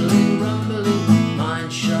 fumbling, rumbling,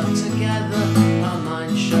 minds shut together, our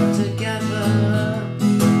minds shut together.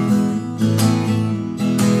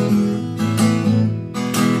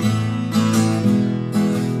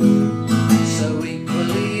 So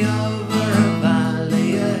equally over a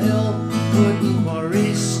valley, a hill, wooden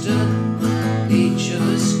quarry stood, each of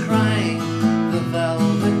us crying. The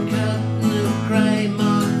velvet curtain of grey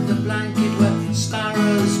marked the blanket where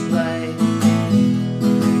sparrows play.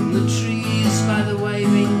 The trees by the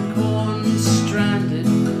waving corn stranded,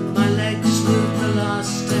 my legs moved the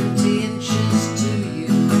last empty inches to you.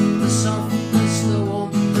 The softness, the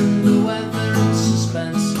warmth and the weather and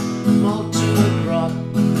suspense, all to a grot,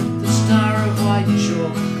 the star of white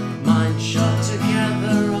chalk, mind shot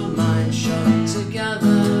together, our mind shot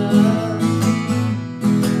together.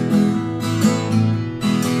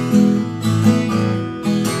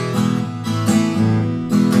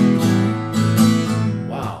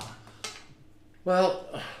 Wow. Well,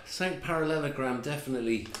 St. Parallelogram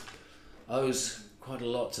definitely owes quite a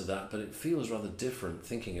lot to that, but it feels rather different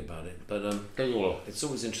thinking about it. But it's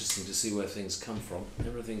always interesting to see where things come from.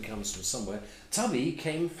 Everything comes from somewhere. Tubby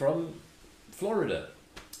came from Florida,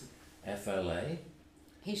 FLA,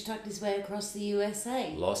 Hitchcocked his way across the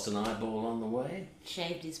USA. lost an eyeball on the way,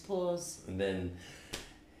 Shaved his paws. and then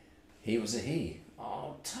he was a he.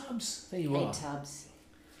 Oh, Tubbs, there you Hey, are. Tubbs.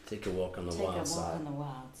 Take a walk on the Take a wild walk side. on the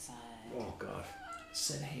wild side. Oh God,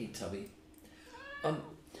 said hey, Tubby. Oh,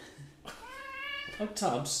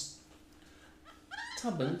 Tubbs.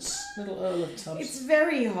 Tubbins, little Earl of Tubbs. It's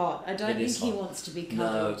very hot. I don't It think is he hot. wants to be No,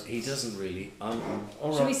 covered. he doesn't really. All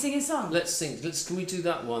Should right. we sing a song? Let's sing. Can we do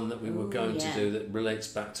that one that we were Ooh, going yeah. to do that relates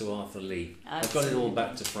back to Arthur Lee? I've got it all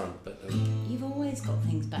back to front, but You've always got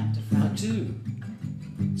things back to I front. do.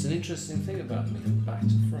 It's an interesting thing about me. I'm back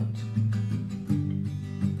to front.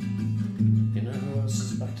 You know who else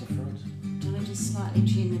is back to front? Do you want to just slightly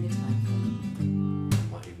tune the guitar for me? I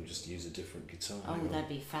might even just use a different guitar. Oh, Hang on. that'd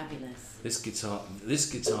be fabulous. This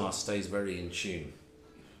guitar stays very in tune.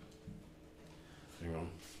 Hang on.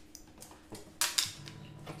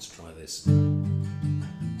 Let's try this.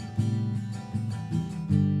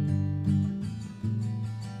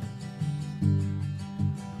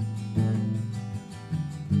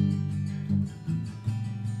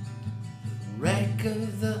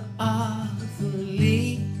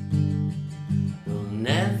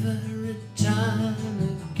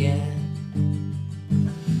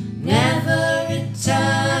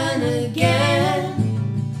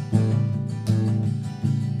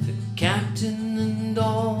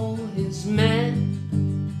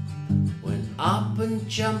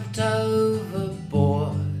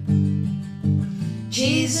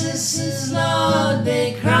 Jesus is Lord,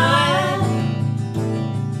 they cry.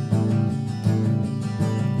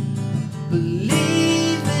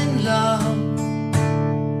 Believe in love.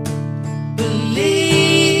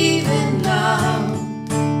 Believe in love.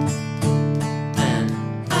 And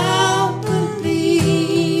I'll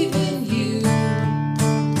believe in you.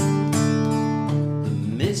 The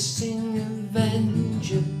missing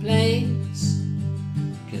Avenger planes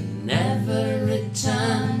can never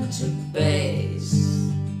return to base.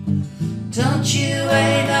 Don't you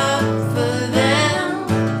wait up for them.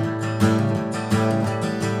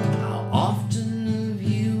 How often have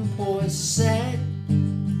you boys said,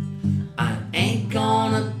 I ain't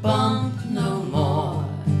gonna bump no more.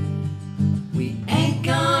 We ain't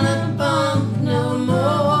gonna bump no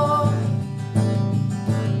more.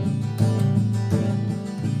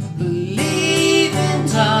 Believe in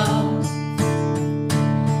love.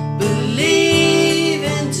 Believe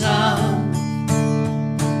in love.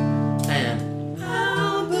 And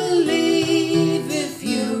I'll believe if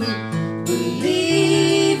you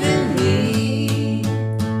believe in me.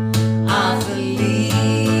 I believe.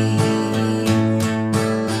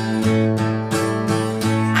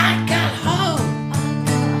 I got home.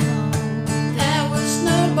 There was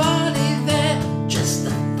nobody there, just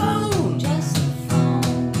the phone. Just the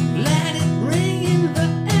phone. Let it ring in the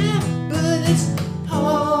air, but it's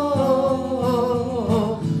home,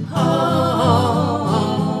 home.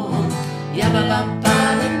 Yabba ba ba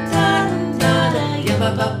da da da, yabba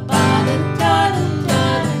ba ba da da da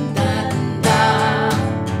da da.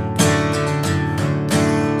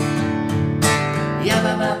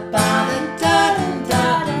 Yabba ba ba da da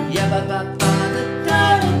da, yabba ba ba da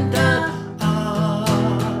da.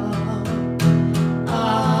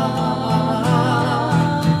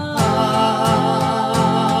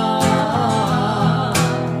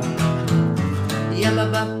 Yabba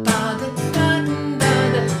ba ba da da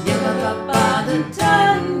da, yabba ba ba da da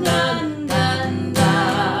da da da da.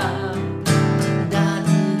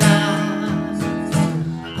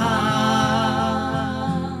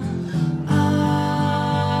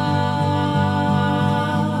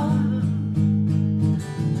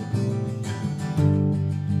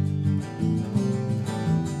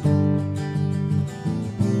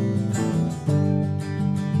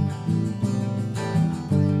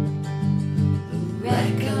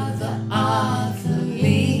 Wreck of the Arthur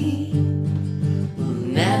Lee will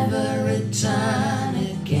never return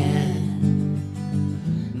again.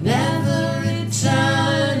 Never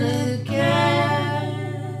return again.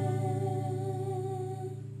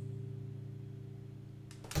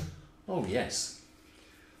 Oh yes.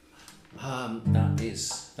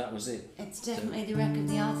 That was it. It's definitely the wreck of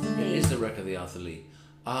the Arthur Lee. It is the wreck of the Arthur Lee.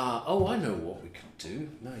 Oh, I know what we could do.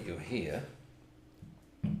 Now you're here.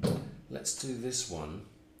 Let's do this one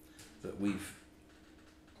that we've.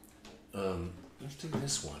 Let's do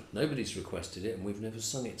this one. Nobody's requested it, and we've never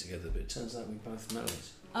sung it together. But it turns out we both know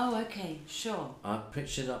it. Oh, okay, sure. I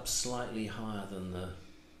pitched it up slightly higher than the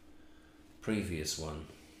previous one.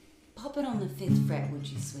 Pop it on the 5th fret, would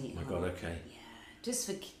you, sweetheart? Oh my God. Okay. Yeah, just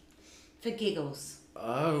for giggles.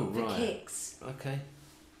 Oh For right. kicks. Okay.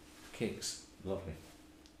 Kicks. Lovely.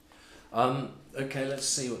 Okay, let's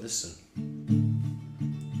see what this is.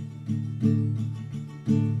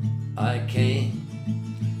 I came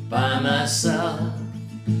by myself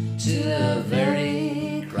to a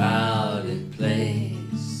very crowded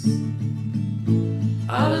place.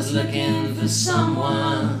 I was looking for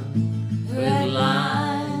someone with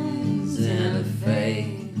lines in her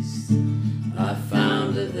face. I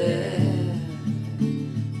found her there,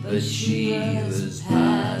 but she was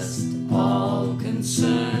past all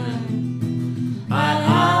concern. I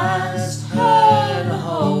asked her to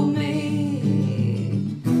hold me,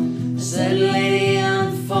 said, lady,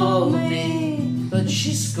 unfold me, but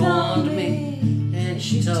she scorned me, and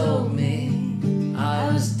she told me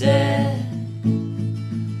I was dead,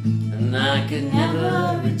 and I could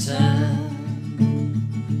never return.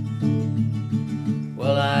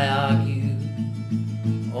 Well, I argued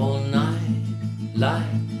all night, like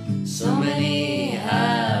so many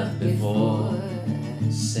have before,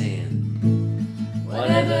 saying,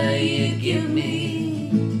 whatever you give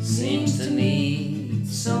me seems to need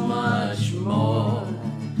so much more.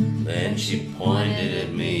 Then she pointed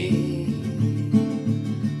at me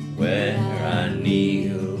where I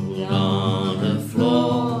kneeled on the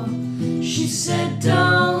floor. She said,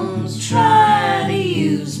 don't try to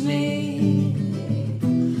use me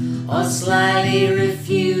or slightly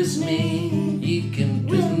refuse me. You can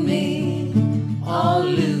win me or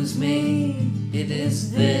lose me. It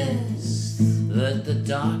is this that the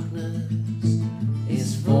darkness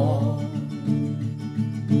is for.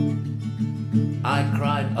 I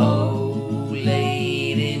cried, oh,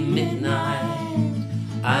 lady midnight,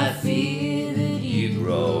 I fear that you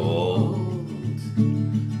grow old.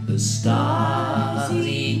 The stars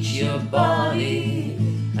eat your body,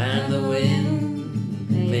 and the wind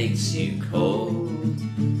makes you cold.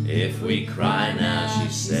 If we cry now, she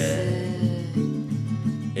said,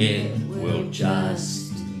 it will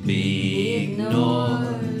just be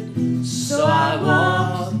ignored. So I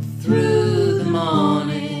walked through the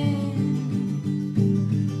morning,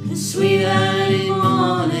 the sweet early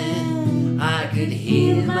morning. I could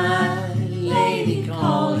hear my lady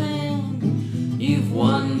calling, you've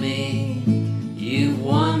won me,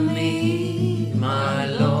 my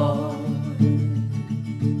lord.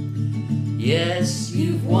 Yes,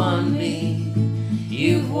 you've won me,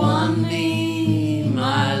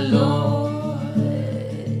 my lord.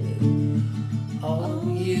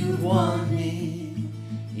 Oh, you've won me,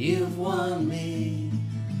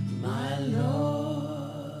 my lord.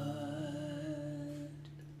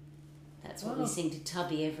 That's what we sing to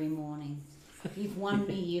Tubby every morning. You've won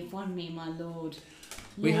me, my lord.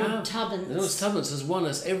 We Lord have. Tubbins. Lord Tubbins has won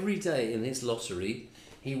us every day in his lottery.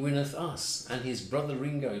 He winneth us, and his brother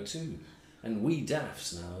Ringo too. And we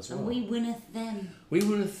daffs now as well. And we winneth them. We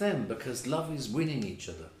winneth them because love is winning each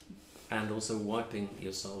other, and also wiping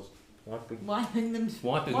your souls, wiping them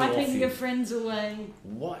off your your friends away.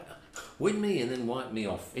 Win me and then wipe me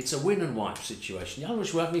off. It's a win and wipe situation. I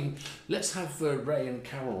wish we're having. Let's have Ray and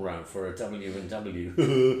Carol round for a W and W.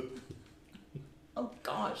 Oh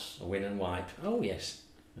gosh. A win and wipe. Oh yes.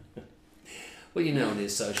 Well, you know, in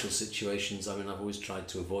these social situations, I mean, I've always tried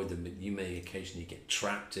to avoid them, but you may occasionally get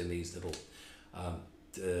trapped in these little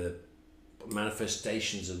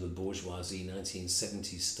manifestations of the bourgeoisie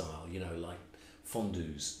 1970s style, you know, like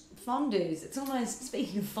fondues. Fondues. It's almost,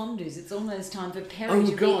 speaking of fondues, it's almost time for Perry Oh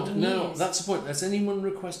to God, read the no, news. that's the point. Has anyone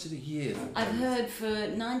requested a year? I've heard for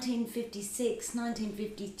 1956,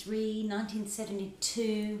 1953,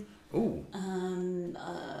 1972, Oh.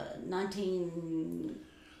 19...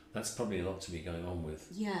 That's probably a lot to be going on with.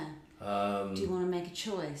 Yeah. Do you want to make a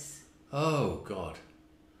choice? Oh God.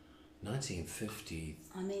 1950.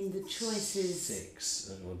 I mean, the choice is... 6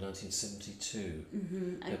 or 1972.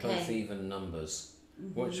 Mm-hmm, okay. They're both even numbers.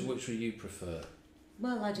 Mm-hmm. Which will you prefer?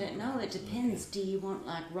 Well, I don't know. It depends. Okay. Do you want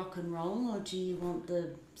like rock and roll, or do you want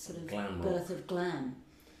the sort of glam birth rock. Of glam?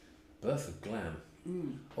 Birth of glam.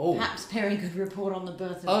 Mm. Oh. Perhaps Perry could report on the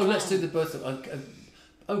birth of glam. Oh, let's do the birth of...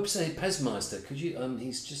 say Pesmeister, could you...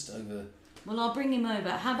 he's just over... Well, I'll bring him over.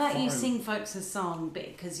 How about you sing folks a song,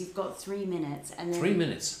 because you've got 3 minutes, and then... 3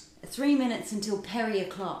 minutes? 3 minutes until Perry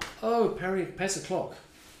o'clock. Oh, Pez o'clock.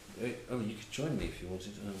 Oh, you could join me if you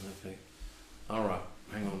wanted. Oh, okay. All right,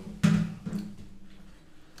 hang on.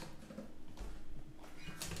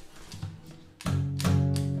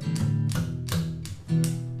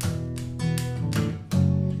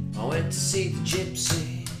 I went to see the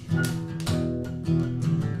Gypsy,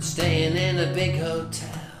 staying in a big hotel.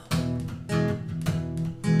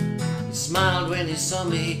 He smiled when he saw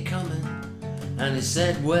me coming, and he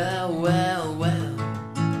said, well, well, well.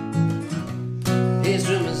 His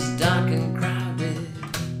room was dark and crowded,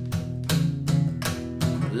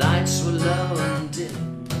 lights were low and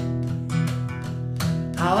dim.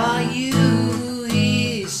 How are you?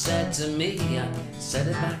 He said to me. I said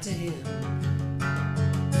it back to him.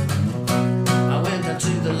 I went out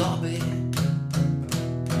to the lobby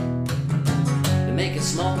to make a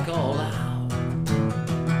small call out.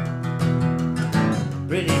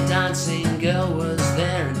 Pretty dancing girl was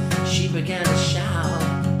there, and she began to shout,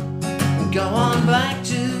 go on back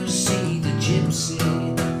to see the Gypsy.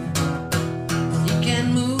 He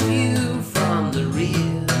can move you from the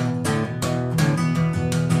rear,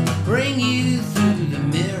 bring you through the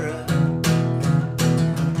mirror,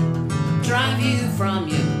 drive you from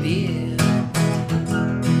your beer.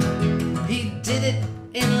 He did it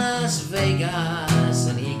in Las Vegas,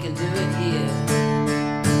 and he can do it here.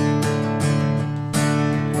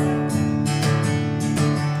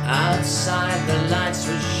 Outside the lights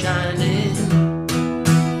were shining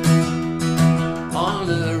on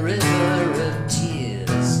a river of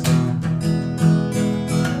tears.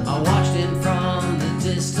 I watched him from the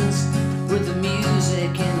distance with the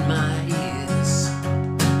music in my ears.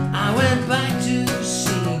 I went back to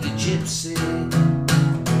see the Gypsy.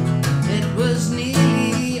 It was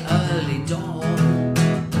nearly early dawn.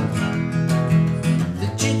 The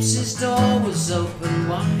Gypsy's door was open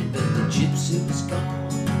wide, but the Gypsy was gone.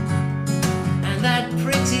 That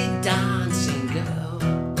pretty dancing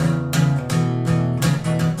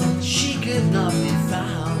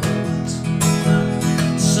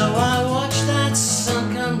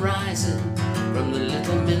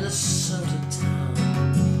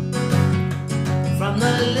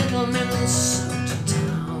a Minnesota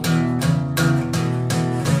town.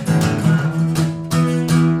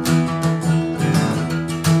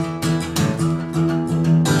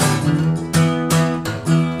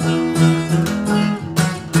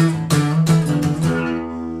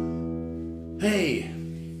 Hey,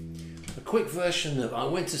 a quick version of I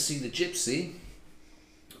Went to See the Gypsy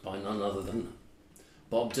by none other than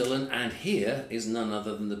Bob Dylan, and here is none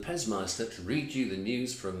other than the Pezmeister to read you the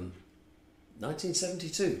news from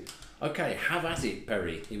 1972. Okay, have at it,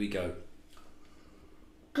 Perry. Here we go.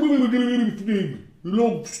 Good evening,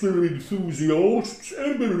 lobster enthusiasts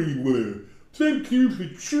everywhere. Thank you for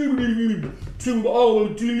tuning in to our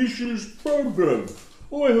delicious program.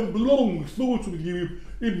 I have long thought of you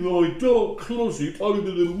in my dark closet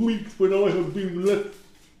over the weeks when I have been left.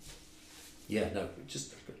 Yeah, no,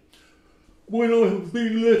 just. When I have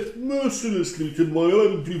been left mercilessly to my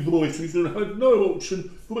own devices and had no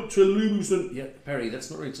option but to lose and... Yeah, Perry, that's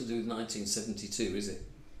not really to do with 1972, is it?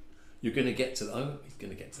 You're going to get to that. Oh, he's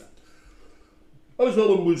going to get to that. As I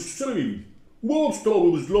was saying, whilst I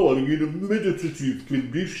was lying in a meditative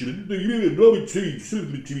condition, the year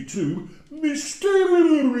 1972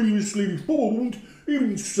 mysteriously formed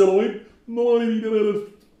inside my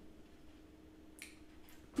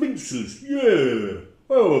pincers. Yeah,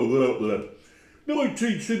 how about that?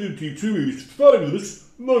 1972 is fabulous,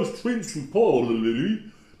 most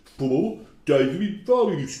particularly for David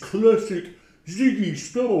Bowie's classic Ziggy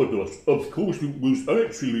Stardust. Of course, it was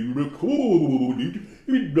actually recorded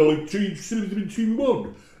in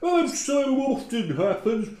 1971. As so often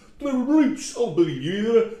happens, the roots of the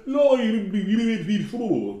year lie in the year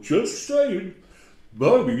before. Just saying.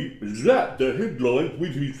 Bowie zapped the headline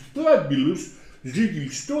with his fabulous Ziggy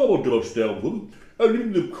Stardust album, and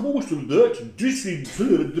in the course of that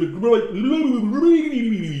disinterred the great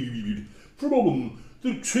Leonard from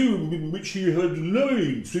the tomb in which he had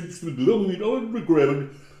lain since the London Underground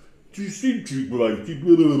disintegrated.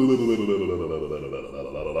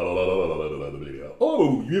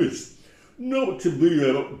 Oh yes, not to be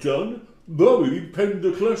outdone, Bowie penned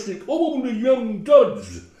the classic All the Young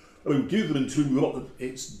Duds, and given to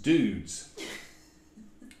It's dudes.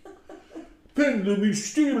 penned the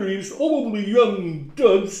mysterious All the Young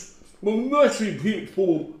Duds, a massive hit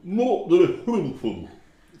for Not the Hoople.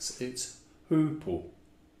 It's Hoople.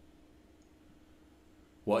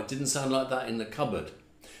 What, it didn't sound like that in the cupboard.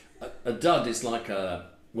 A dud is like a...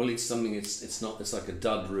 Well, it's something, it's not, it's like a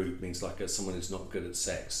dud root, means like someone who's not good at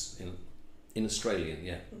sex. In Australian,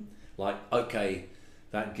 yeah. Like, okay,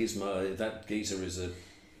 that geezer is a...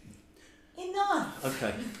 Enough!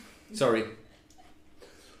 Okay, sorry.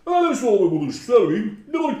 As I was saying,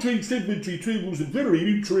 1972 was a very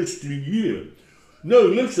interesting year. No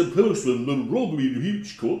less a person than Robyn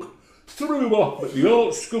Hitchcock threw up at the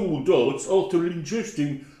art school dance after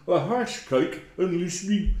ingesting a hash cake and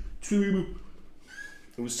listening to...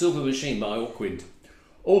 It was Silver Machine by Auckwind.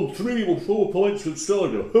 On 3 or 4 pints of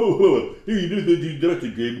cider. Ho, he never did that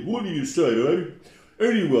again. What do you say, eh?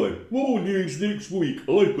 Anyway, more news next week.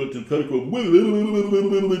 I've got to take a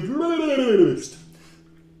rest.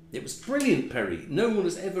 It was brilliant, Perry. No one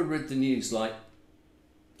has ever read the news like...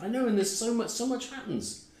 I know, and there's so much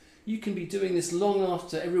happens. You can be doing this long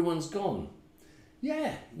after everyone's gone.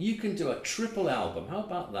 Yeah, you can do a triple album. How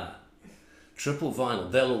about that? Triple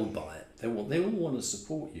vinyl. They'll all buy it. They all want to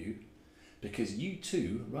support you because you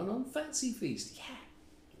too run on Fancy Feast. Yeah.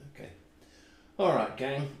 Okay. All right,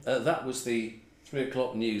 gang. That was the 3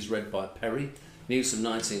 o'clock news read by Perry. News from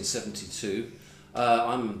 1972.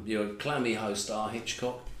 I'm your clammy host, R.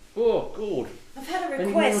 Hitchcock. Oh, God. I've had a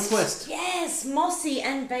Any more request. requests? Yes, Mossy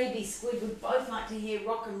and Baby Squid would both like to hear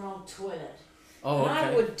Rock and Roll Toilet. Oh, and okay.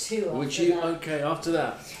 I would too. Would after you? that. Okay, after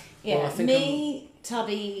that. Yeah, Well, I think me,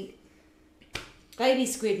 Tubby, Baby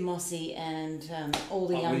Squid, Mossy, and all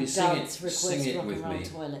the will young you sing duds it- request sing it Rock with and Roll me?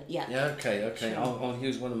 Toilet. Yeah. Yeah, okay. Sure. I'll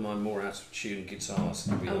use one of my more out of tune guitars.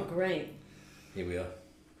 Here we Oh, are. great. Here we are.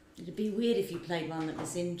 It'd be weird if you played one that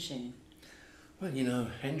was in tune. Well, you know,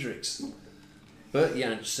 Hendrix. Bert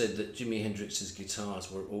Jansch said that Jimi Hendrix's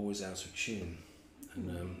guitars were always out of tune.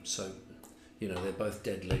 And so, you know, they're both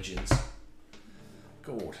dead legends.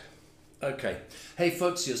 God. Okay. Hey,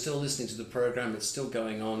 folks, you're still listening to the programme. It's still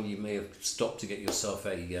going on. You may have stopped to get yourself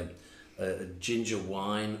a ginger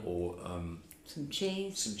wine or... Some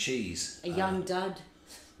cheese. some cheese. A young dud.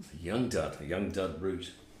 A young dud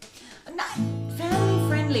root. No, family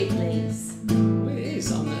friendly, please. Well, it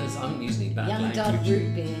is. I'm using bad Young language. dud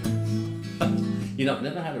root beer. You know, I've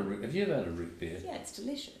never had a root. Have you ever had a root beer? Yeah, it's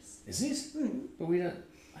delicious. Is it? Mm. But we don't.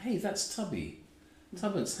 Hey, that's Tubby.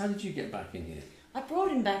 Tubbins, how did you get back in here? I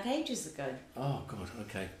brought him back ages ago. Oh God.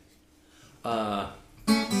 Okay.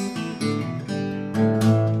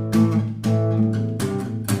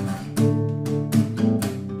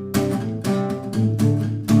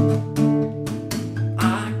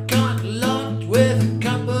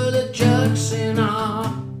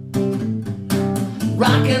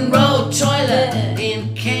 rock and roll toilet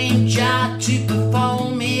and came Jack to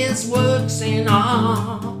perform his works in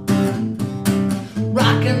our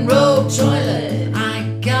rock and roll toilet.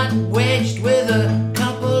 I got wedged with a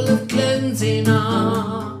couple of clones in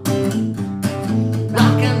our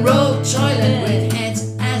rock and roll toilet with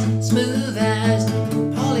heads as smooth as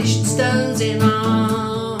polished stones in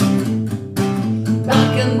our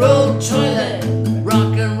rock and roll toilet.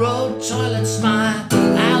 Rock and roll toilet smile,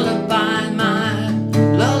 alibi, my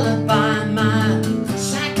lullaby, my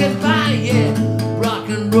sacrifice, yeah. Rock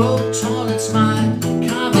and roll toilet smile,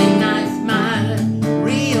 carving knife, my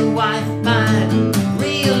real wife, my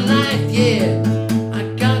real life, yeah. I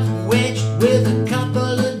got wedged with a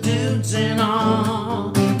couple of dudes in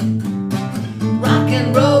all rock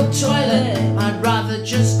and roll toilet. I'd rather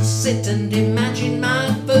just sit and imagine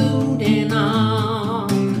my food in all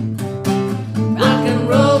rock and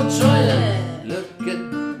roll toilet. Look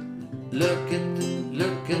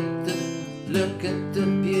at the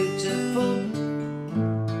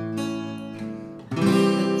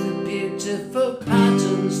beautiful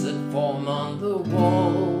patterns that form on the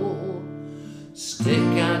wall.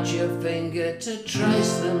 Stick out your finger to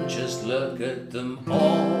trace them, just look at them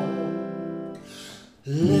all.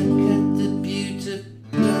 Look at the beautiful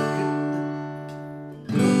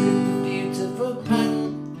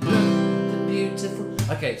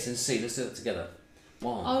Okay, it's in C. Let's do it together.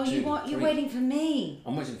 One, Oh, two, you're three. waiting for me.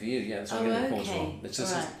 I'm waiting for you. Yeah, that's why Oh, I get the chords okay. wrong. It's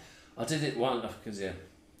just All right. I did it one because yeah.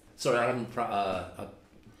 Sorry, I haven't. It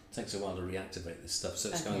takes a while to reactivate this stuff, so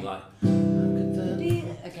it's going like. Look at the.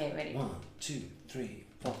 Okay, ready. 1, 2, 3,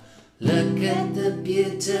 4. Look at the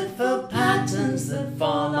beautiful patterns that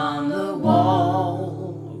form on the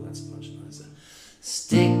wall. Oh, that's much nicer.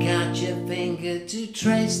 Stick out your finger to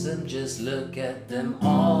trace them, just look at them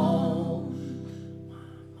all.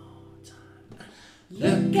 One more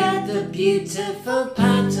time. Look at the beautiful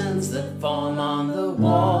patterns that form on the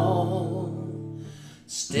wall.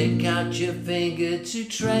 Stick out your finger to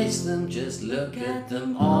trace them, just look at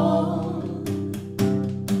them all.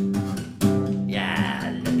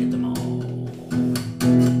 Yeah, look at them all.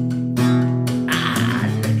 Ah,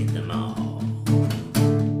 look at them all.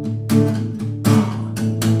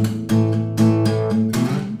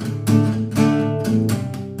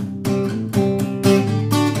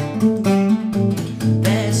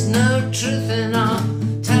 There's no truth in our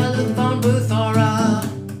telephone booth or a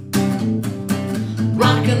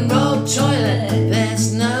rock and roll toilet.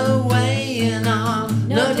 There's no way in our,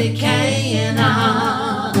 no decay in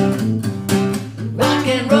our rock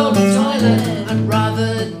and roll toilet. I'd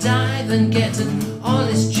rather die than get an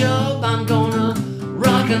honest job. I'm gonna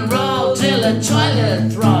rock and roll till the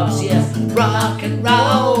toilet throbs. Yeah, rock and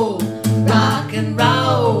roll, rock and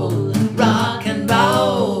roll, rock and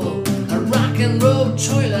roll. A rock and roll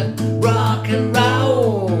toilet, rock and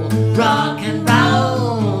roll, rock and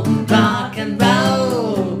roll, rock and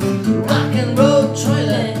roll. Rock and roll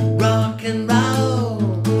toilet, rock and roll,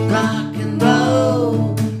 rock and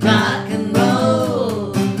roll, rock and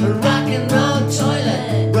roll. A rock and roll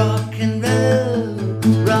toilet, rock and roll,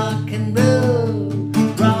 rock and roll,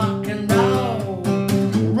 rock and roll.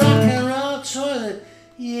 Rock and roll toilet,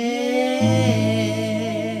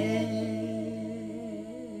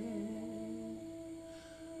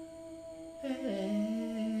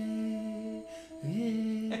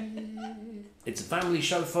 It's a family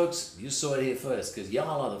show, folks. You saw it here first, because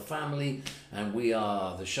y'all are the family and we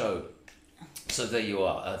are the show. So there you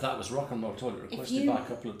are. That was Rock and Roll Toilet, requested by a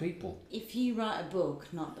couple of people. If you write a book,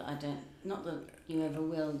 not that you ever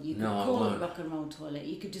will, you could No, I call it won't. Rock and Roll Toilet.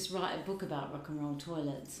 You could just write a book about rock and roll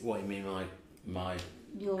toilets. What, you mean my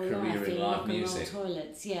Your career life in in live rock music? and roll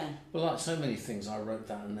toilets, yeah. Well, like so many things, I wrote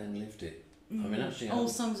that and then lived it. I mean, actually, All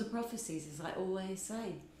songs are prophecies, as I always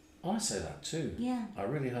say. I say that too. Yeah. I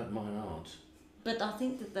really hope mine aren't. But I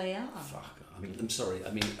think that they are. Fuck. I mean, I'm sorry.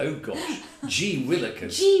 I mean, oh gosh. Gee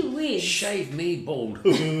willikers. Gee whiz. Shave me bald.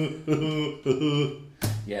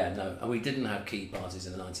 Yeah, no. And we didn't have key parties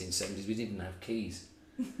in the 1970s. We didn't have keys.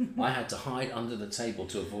 I had to hide under the table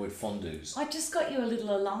to avoid fondues. I just got you a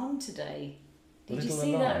little alarm today. Did you little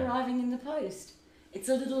see that alarm? arriving in the post? It's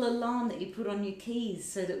a little alarm that you put on your keys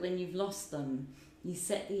so that when you've lost them, you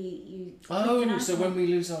set the... Oh, so when we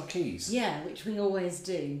lose our keys? Yeah, which we always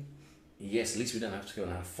do. Yes, at least we don't have to go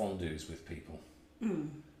and have fondues with people.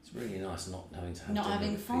 It's really nice not having to have Not dinner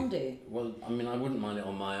having with fondue. people. Well, I mean, I wouldn't mind it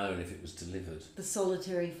on my own if it was delivered. The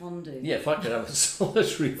solitary fondue. Yeah, if I could have a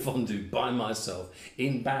solitary fondue by myself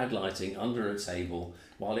in bad lighting under a table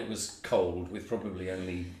while it was cold with probably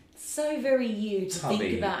only So very you to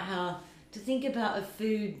Tubby. think about a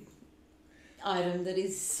food item that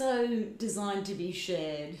is so designed to be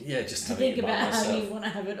shared. Yeah, just To having think it by about myself. how you want to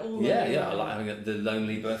have it all. Yeah, over. yeah, I like having the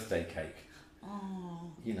lonely birthday cake.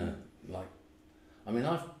 Oh. You know, like, I mean,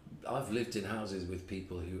 I've lived in houses with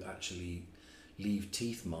people who actually leave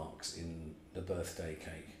teeth marks in the birthday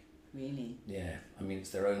cake. Really? Yeah, I mean,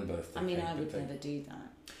 it's their own birthday I mean, cake. I would but never do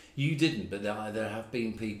that. You didn't, but there have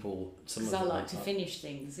been people. Some Because of I them like to finish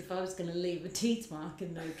things. If I was going to leave a teeth mark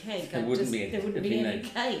and no cake, There wouldn't be any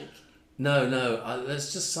cake. No.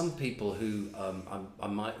 There's just some people who I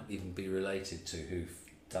might even be related to who've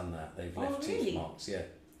done that. They've left really? teeth marks. Yeah.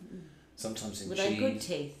 Sometimes in Were cheese. they good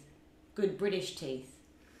teeth? Good British teeth?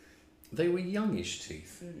 They were youngish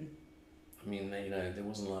teeth. Mm. I mean, there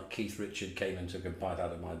wasn't like Keith Richard came and took a bite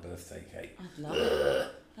out of my birthday cake. I'd love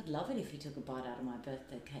it. I'd love it if he took a bite out of my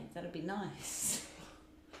birthday cake. That'd be nice.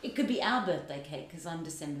 It could be our birthday cake because I'm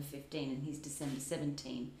December 15 and he's December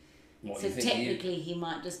 17. What, So you think technically he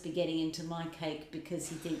might just be getting into my cake because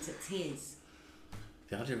he thinks it's his.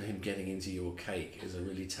 The idea of him getting into your cake is a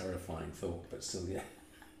really terrifying thought, but still, yeah.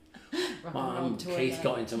 Keith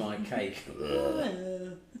got into my cake.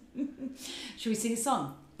 Should we sing a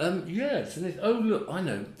song? Yes. Oh, look, I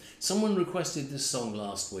know. Someone requested this song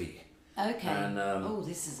last week. Okay. And,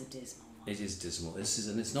 this is a dismal one. It is dismal.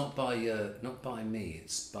 And it's not by me.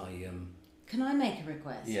 It's by Can I make a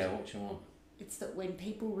request? Yeah. What do you want? It's that when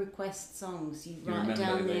people request songs, you You write remember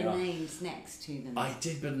down who they their are. names next to them. I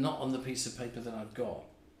did, but not on the piece of paper that I've got.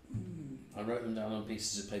 I wrote them down on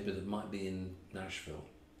pieces of paper that might be in Nashville.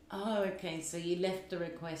 Oh, okay. So you left the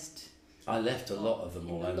request. I left a lot of them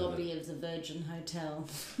in all the over lobby of the Virgin Hotel.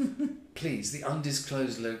 Please, the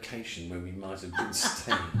undisclosed location where we might have been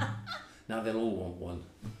staying. Now they'll all want one.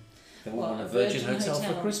 They all want a Virgin Hotel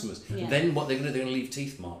for Christmas. Yeah. Then what they're going to do, they're going to leave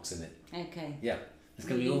teeth marks in it. Okay. Yeah. There's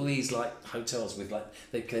going to be all these like hotels with like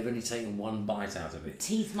they've only taken one bite out of it.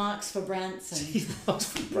 Teeth marks for Branson. Teeth marks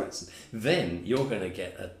for Branson. Then you're going to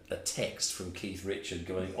get a text from Keith Richard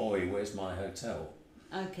going, "Oi, where's my hotel?"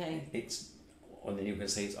 Okay. And then you're going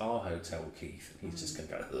to say it's our hotel, Keith. And he's just going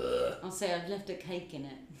to go, ugh. I'll say I've left a cake in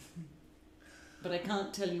it. But I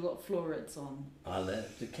can't tell you what floor it's on. I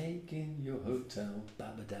left a cake in your hotel.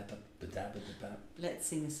 Ba-ba-da-ba-ba-da-ba-da-ba. Let's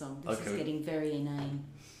sing a song. This Okay. is getting very inane.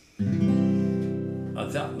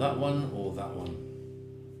 That one or that one?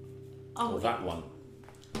 Oh, Or that one?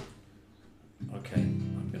 Okay,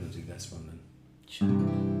 I'm going to do this one then. sure.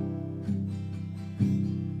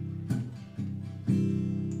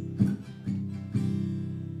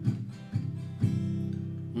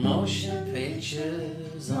 Motion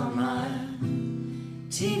pictures on my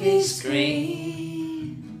TV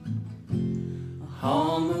screen.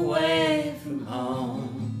 Home away from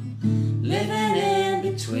home, living in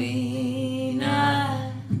between.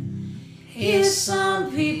 I hear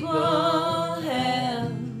some people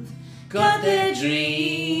have got their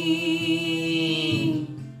dreams.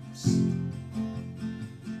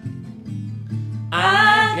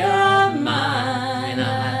 I got mine.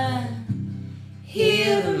 I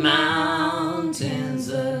hear the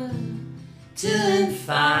mountains are doing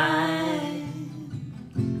fine.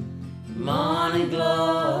 Morning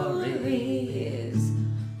glory is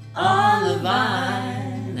on the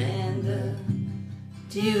vine, and the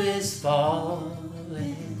dew is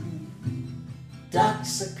falling.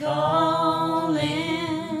 Ducks are calling.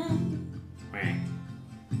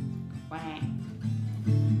 Quack.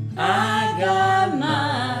 I got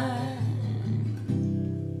mine.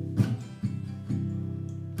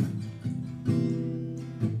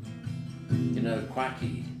 You know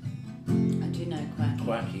Quacky? I do know Quack.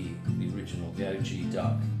 Quacky, the original, the OG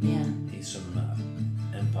duck. Yeah. He's from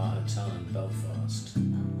Empire Hotel in Belfast.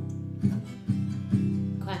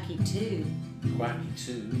 Quacky 2. Quacky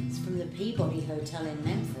too. It's from the Peabody Hotel in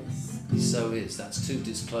Memphis. He so is. That's two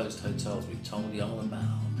disclosed hotels we've told you all about.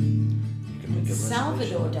 You can make a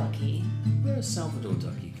Salvador reservation. Ducky. Where does Salvador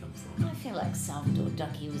Ducky come from? I feel like Salvador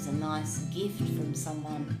Ducky was a nice gift from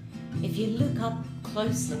someone. If you look up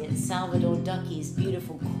closely at Salvador Ducky's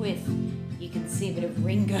beautiful quiff, you can see a bit of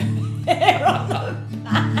Ringo hair on the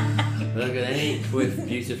back. Look at any quiff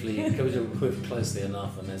beautifully. It comes to a quiff closely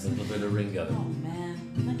enough and there's a little bit of Ringo. Oh man,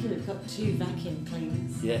 lucky we've got 2 vacuum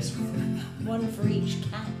cleaners. Yes. One for each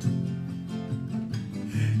cat.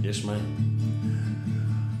 Yes,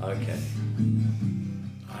 ma'am. Okay.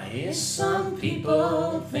 I hear some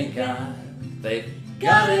people think they've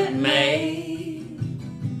got it made.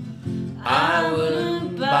 I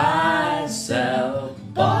wouldn't buy, sell,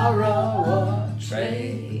 borrow or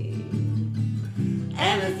trade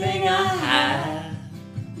anything I had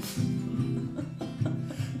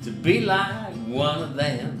to be like one of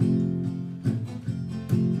them.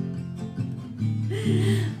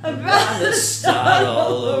 I'd rather start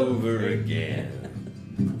all over again.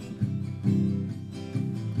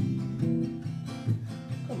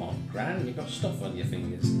 Come on, Gran, you got stuff on your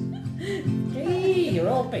fingers. Hey, you're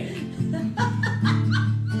all pink.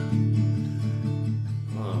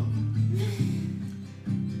 Oh.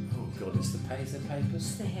 Oh God, it's the papers.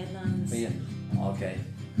 It's the headlines. Oh, yeah. Okay.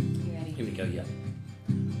 You ready? Here we go. Yeah.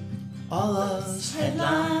 All those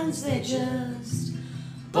headlines, they just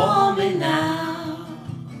bore me now.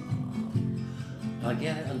 I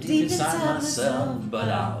get it deep inside myself, but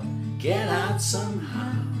I'll get out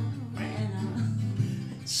somehow.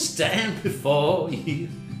 Stand before you.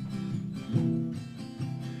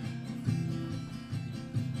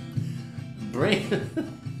 Bring a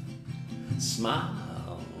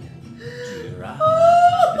smile to your eyes.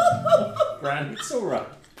 Gran, it's all right.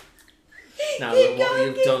 Now look what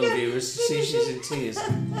you've done, viewers. See, she's in tears.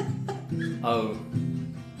 Oh.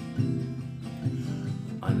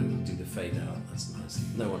 I know we'll do the fade out. That's nice.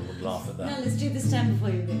 No one would laugh at that. No, let's do the stand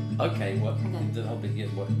before you go. Okay, what? Okay. I'll be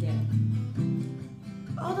what? Yeah.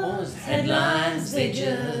 All those headlines, they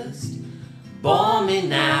just bore me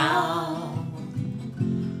now.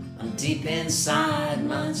 I'm deep inside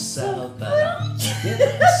myself, but I'm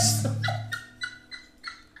yes.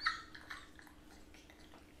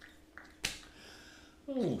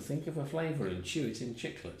 Oh, think of a flavour and chew it in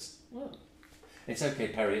chiclets. Oh. It's okay,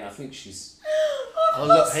 Perry. I think she's. Oh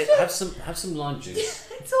look! Hey, have some lime juice.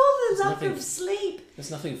 It's all the lack nothing, of sleep.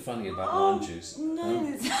 There's nothing funny about lime juice.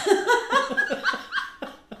 No.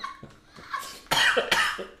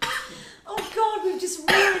 Oh God! We've just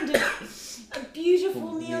ruined a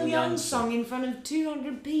beautiful Neil Young song in front of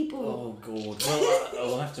 200 people. Oh God!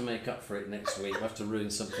 Well, I'll have to make up for it next week. We'll have to ruin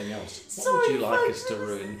something else. What Sorry, would you like folks, us to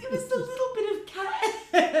ruin? It was the little bit of cat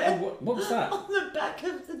Oh, what was that? on the back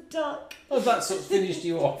of the duck. Oh, that sort of finished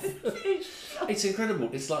you off. It's incredible.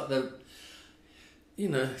 It's like the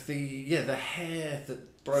hair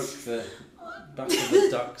that broke the back of the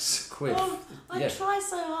duck's quiff. Oh, I Yeah. try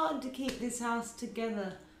so hard to keep this house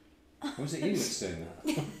together. Was it you that's doing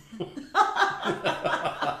that?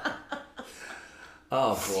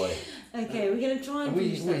 Oh boy. Okay, we're going to try and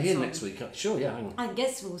finish We're that here song. next week. Sure, yeah, hang on. I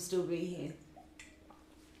guess we'll still be here.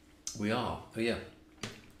 We are. Oh yeah.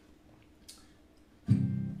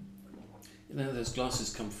 You know, those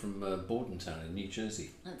glasses come from Bordentown in New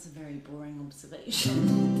Jersey. That's a very boring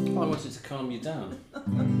observation. I wanted to calm you down.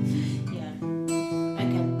 Yeah.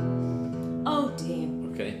 Okay. Oh dear.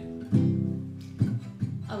 Okay.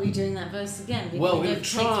 Are we doing that verse again? Well, we're we'll going to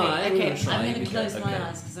try. Okay, We'll try. I'm Here going we to go. close my Okay.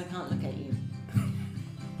 eyes because I can't look at you.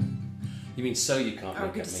 You mean so you can't Or I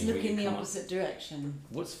look could at just me? look but in you the can't? opposite direction.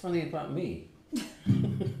 What's funny about me?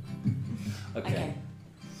 Okay.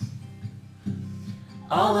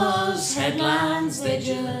 All those headlines, they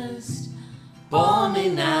just bore me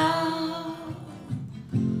now.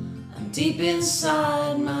 I'm deep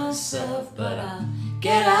inside myself, but I'll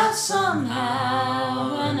get out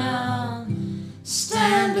somehow, and I'll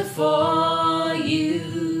stand before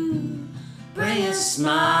you, bring a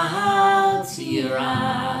smile to your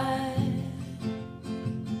eye.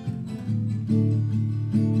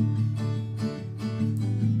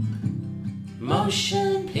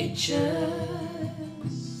 Motion pictures.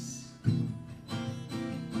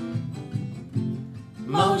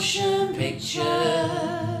 Motion pictures.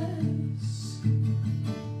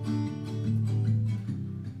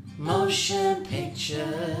 Motion pictures.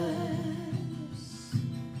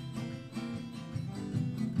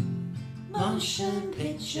 Motion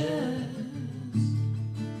pictures.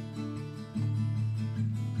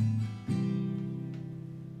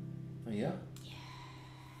 Oh yeah? Yeah.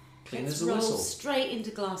 Clean Let's as a roll whistle. straight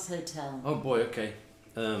into Glass Hotel. Oh boy, okay.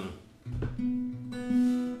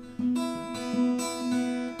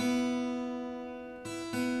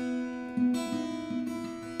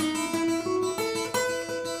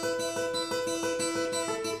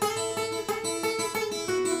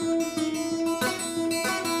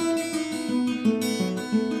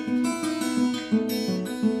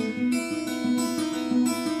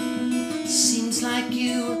 Seems like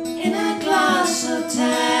you in a glass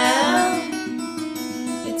hotel.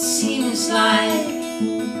 It seems like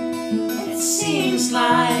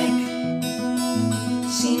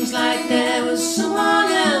there was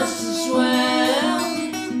someone else as well.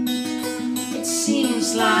 It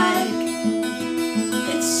seems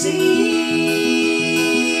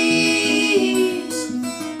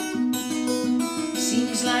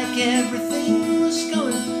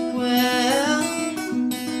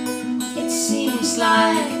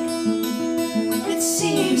it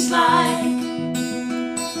seems like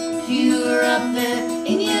you were up there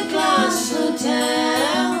in your glass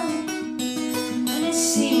hotel, and it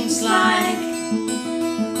seems like,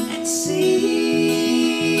 it seems,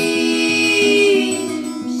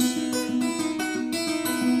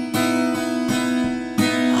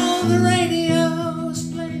 all the radio's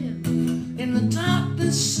playing in the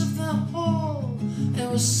darkness of the hall. There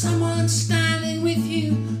was someone standing with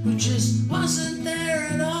you who just wasn't there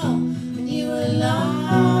at all, and you were laughing.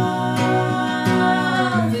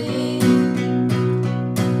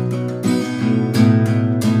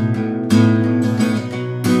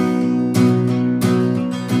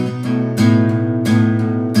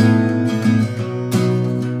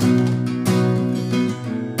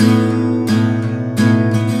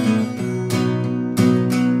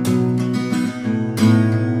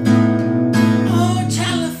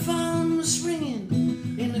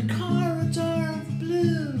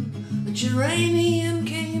 Geranium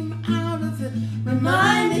came out of it,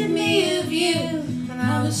 reminded me of you, and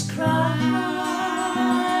I was crying.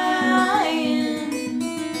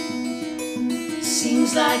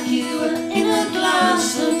 Seems like you were in a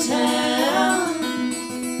glass hotel.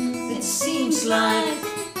 It seems like,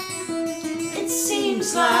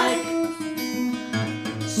 seems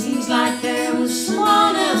like there was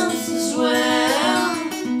someone else as well.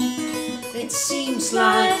 It seems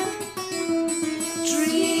like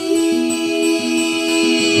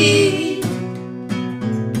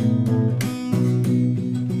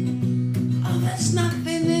oh, there's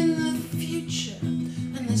nothing in the future,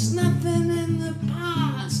 and there's nothing in the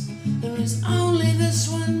past. There is only this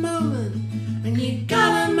one moment, and you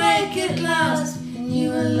gotta make it last. And you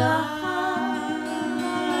were laughing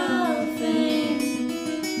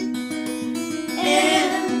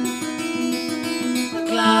in a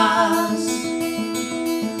glass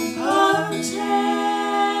hotel.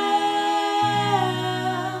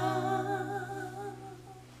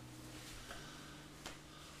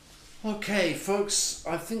 Okay, folks,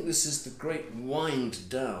 I think this is the great wind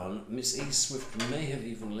down. Miss E. Swift may have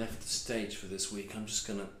even left the stage for this week. I'm just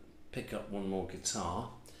going to pick up one more guitar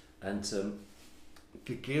and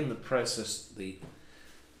begin the process, the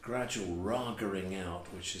gradual ragering out,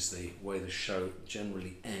 which is the way the show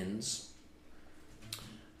generally ends.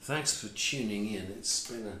 Thanks for tuning in. It's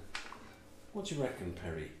been a... What do you reckon,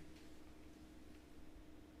 Perry?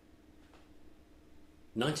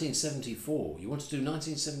 1974. You want to do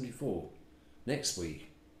 1974 next week?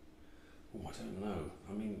 Oh, I don't know.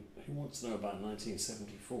 I mean, who wants to know about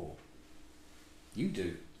 1974? You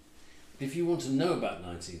do. If you want to know about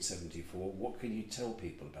 1974, what can you tell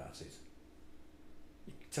people about it?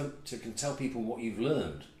 You can tell people what you've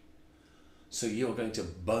learned. So you're going to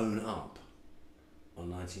bone up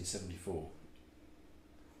on 1974.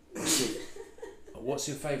 What's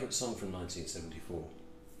your favourite song from 1974?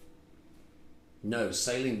 No,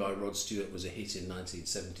 Sailing by Rod Stewart was a hit in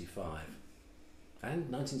 1975 and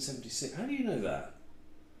 1976. How do you know that?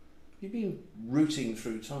 You've been rooting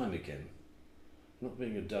through time again. Not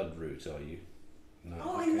being a dud root, are you? No.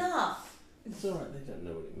 Oh, okay. Enough! It's alright, they don't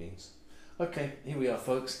know what it means. Okay, here we are,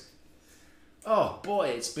 folks. Oh boy,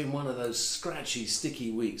 it's been one of those scratchy, sticky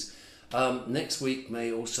weeks. Next week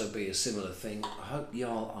may also be a similar thing. I hope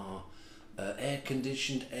y'all are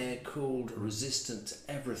air-conditioned, air-cooled, resistant to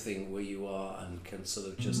everything where you are, and can sort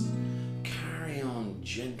of just carry on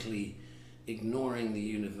gently ignoring the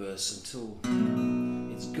universe until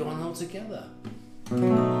it's gone altogether.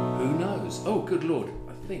 Who knows? Oh, good Lord,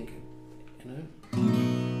 I think, you know,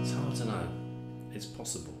 it's hard to know. It's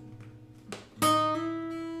possible.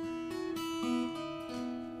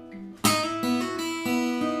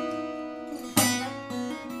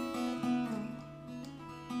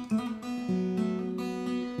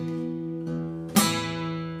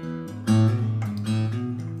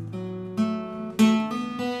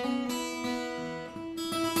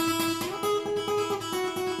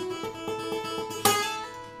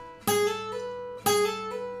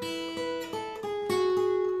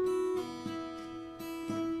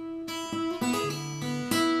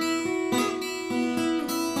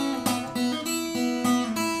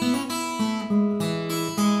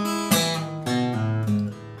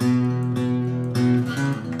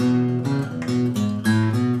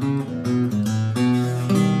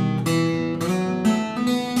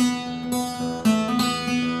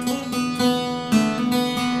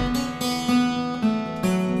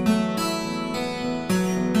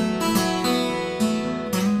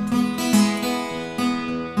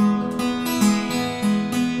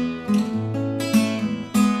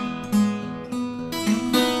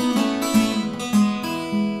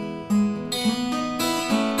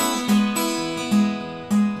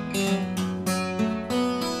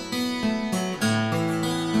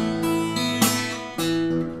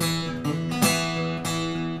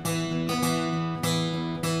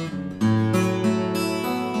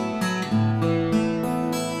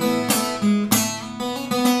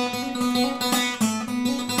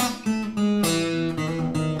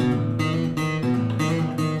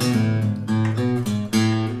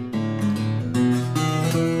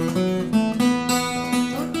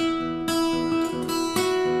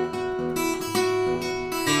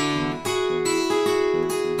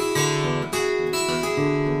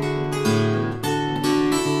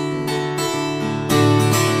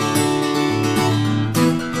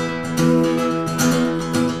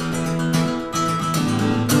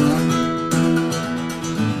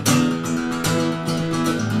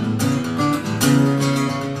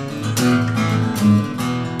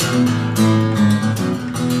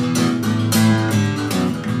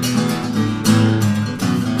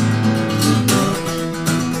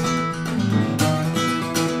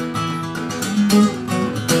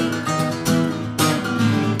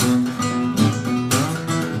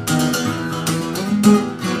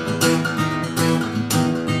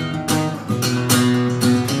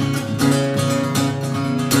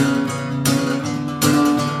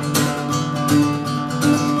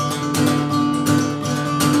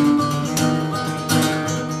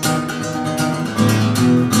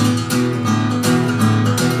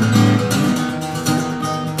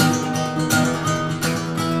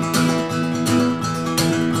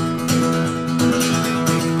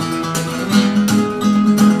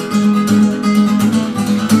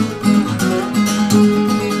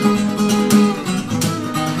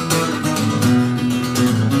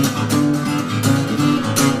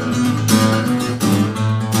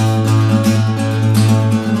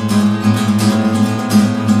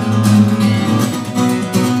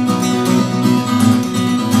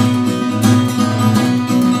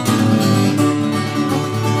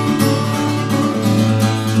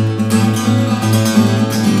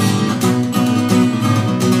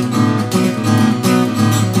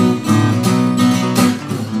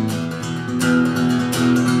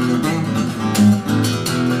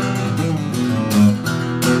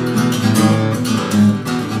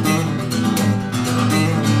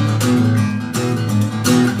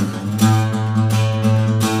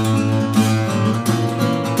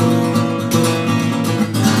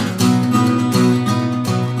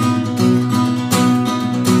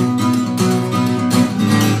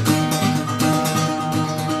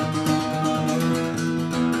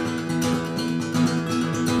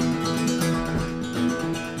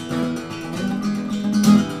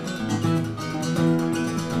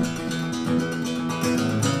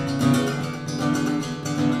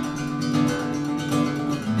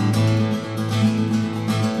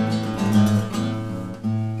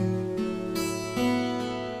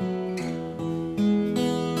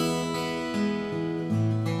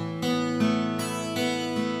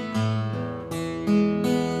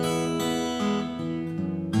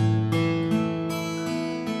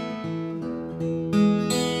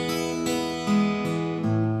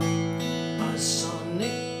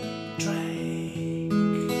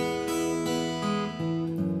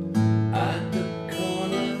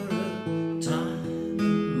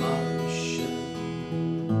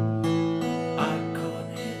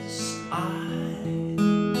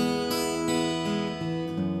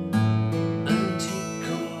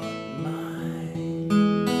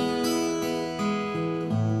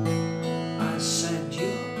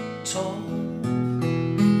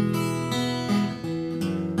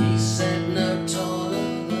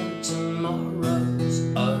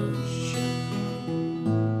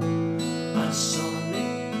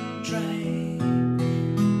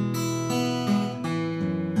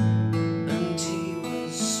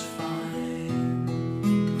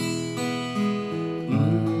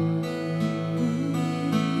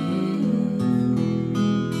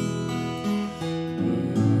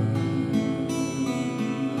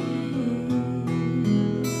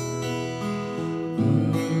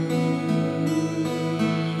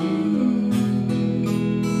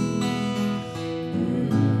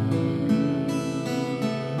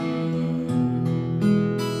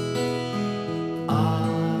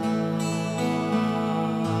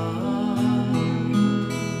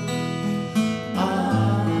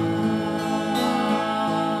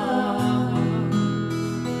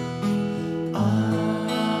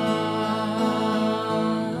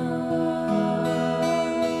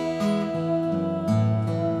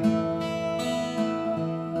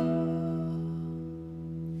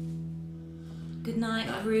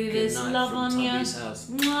 love from on you. Tubby's house.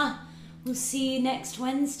 Mwah. We'll see you next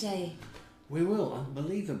Wednesday. We will,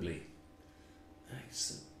 unbelievably.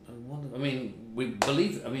 Excellent. I mean,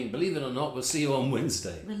 believe it or not, we'll see you on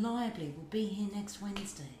Wednesday. Reliably, we'll be here next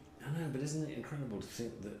Wednesday. I know, but isn't it incredible to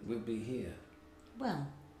think that we'll be here? Well,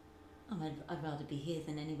 I'd rather be here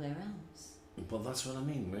than anywhere else. Well, that's what I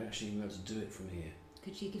mean. We're actually able to do it from here.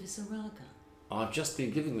 Could you give us a raga? I've just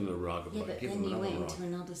been giving them a raga, Yeah, but but give then them you another went raga. into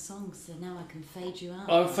another song, so now I can fade you out.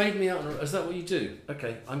 Oh, fade me out. Is that what you do?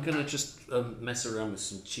 Okay, I'm going to just mess around with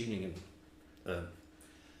some tuning and...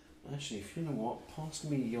 actually, if you know what, pass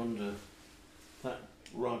me yonder, that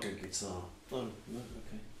raga guitar. Oh, no,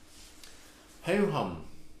 okay. Ho-hum.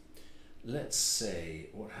 Let's say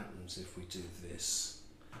what happens if we do this.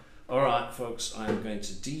 Alright, folks, I'm going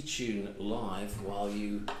to detune live while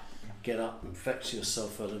you get up and fetch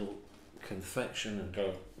yourself a little confection and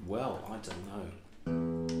go, well, I don't know.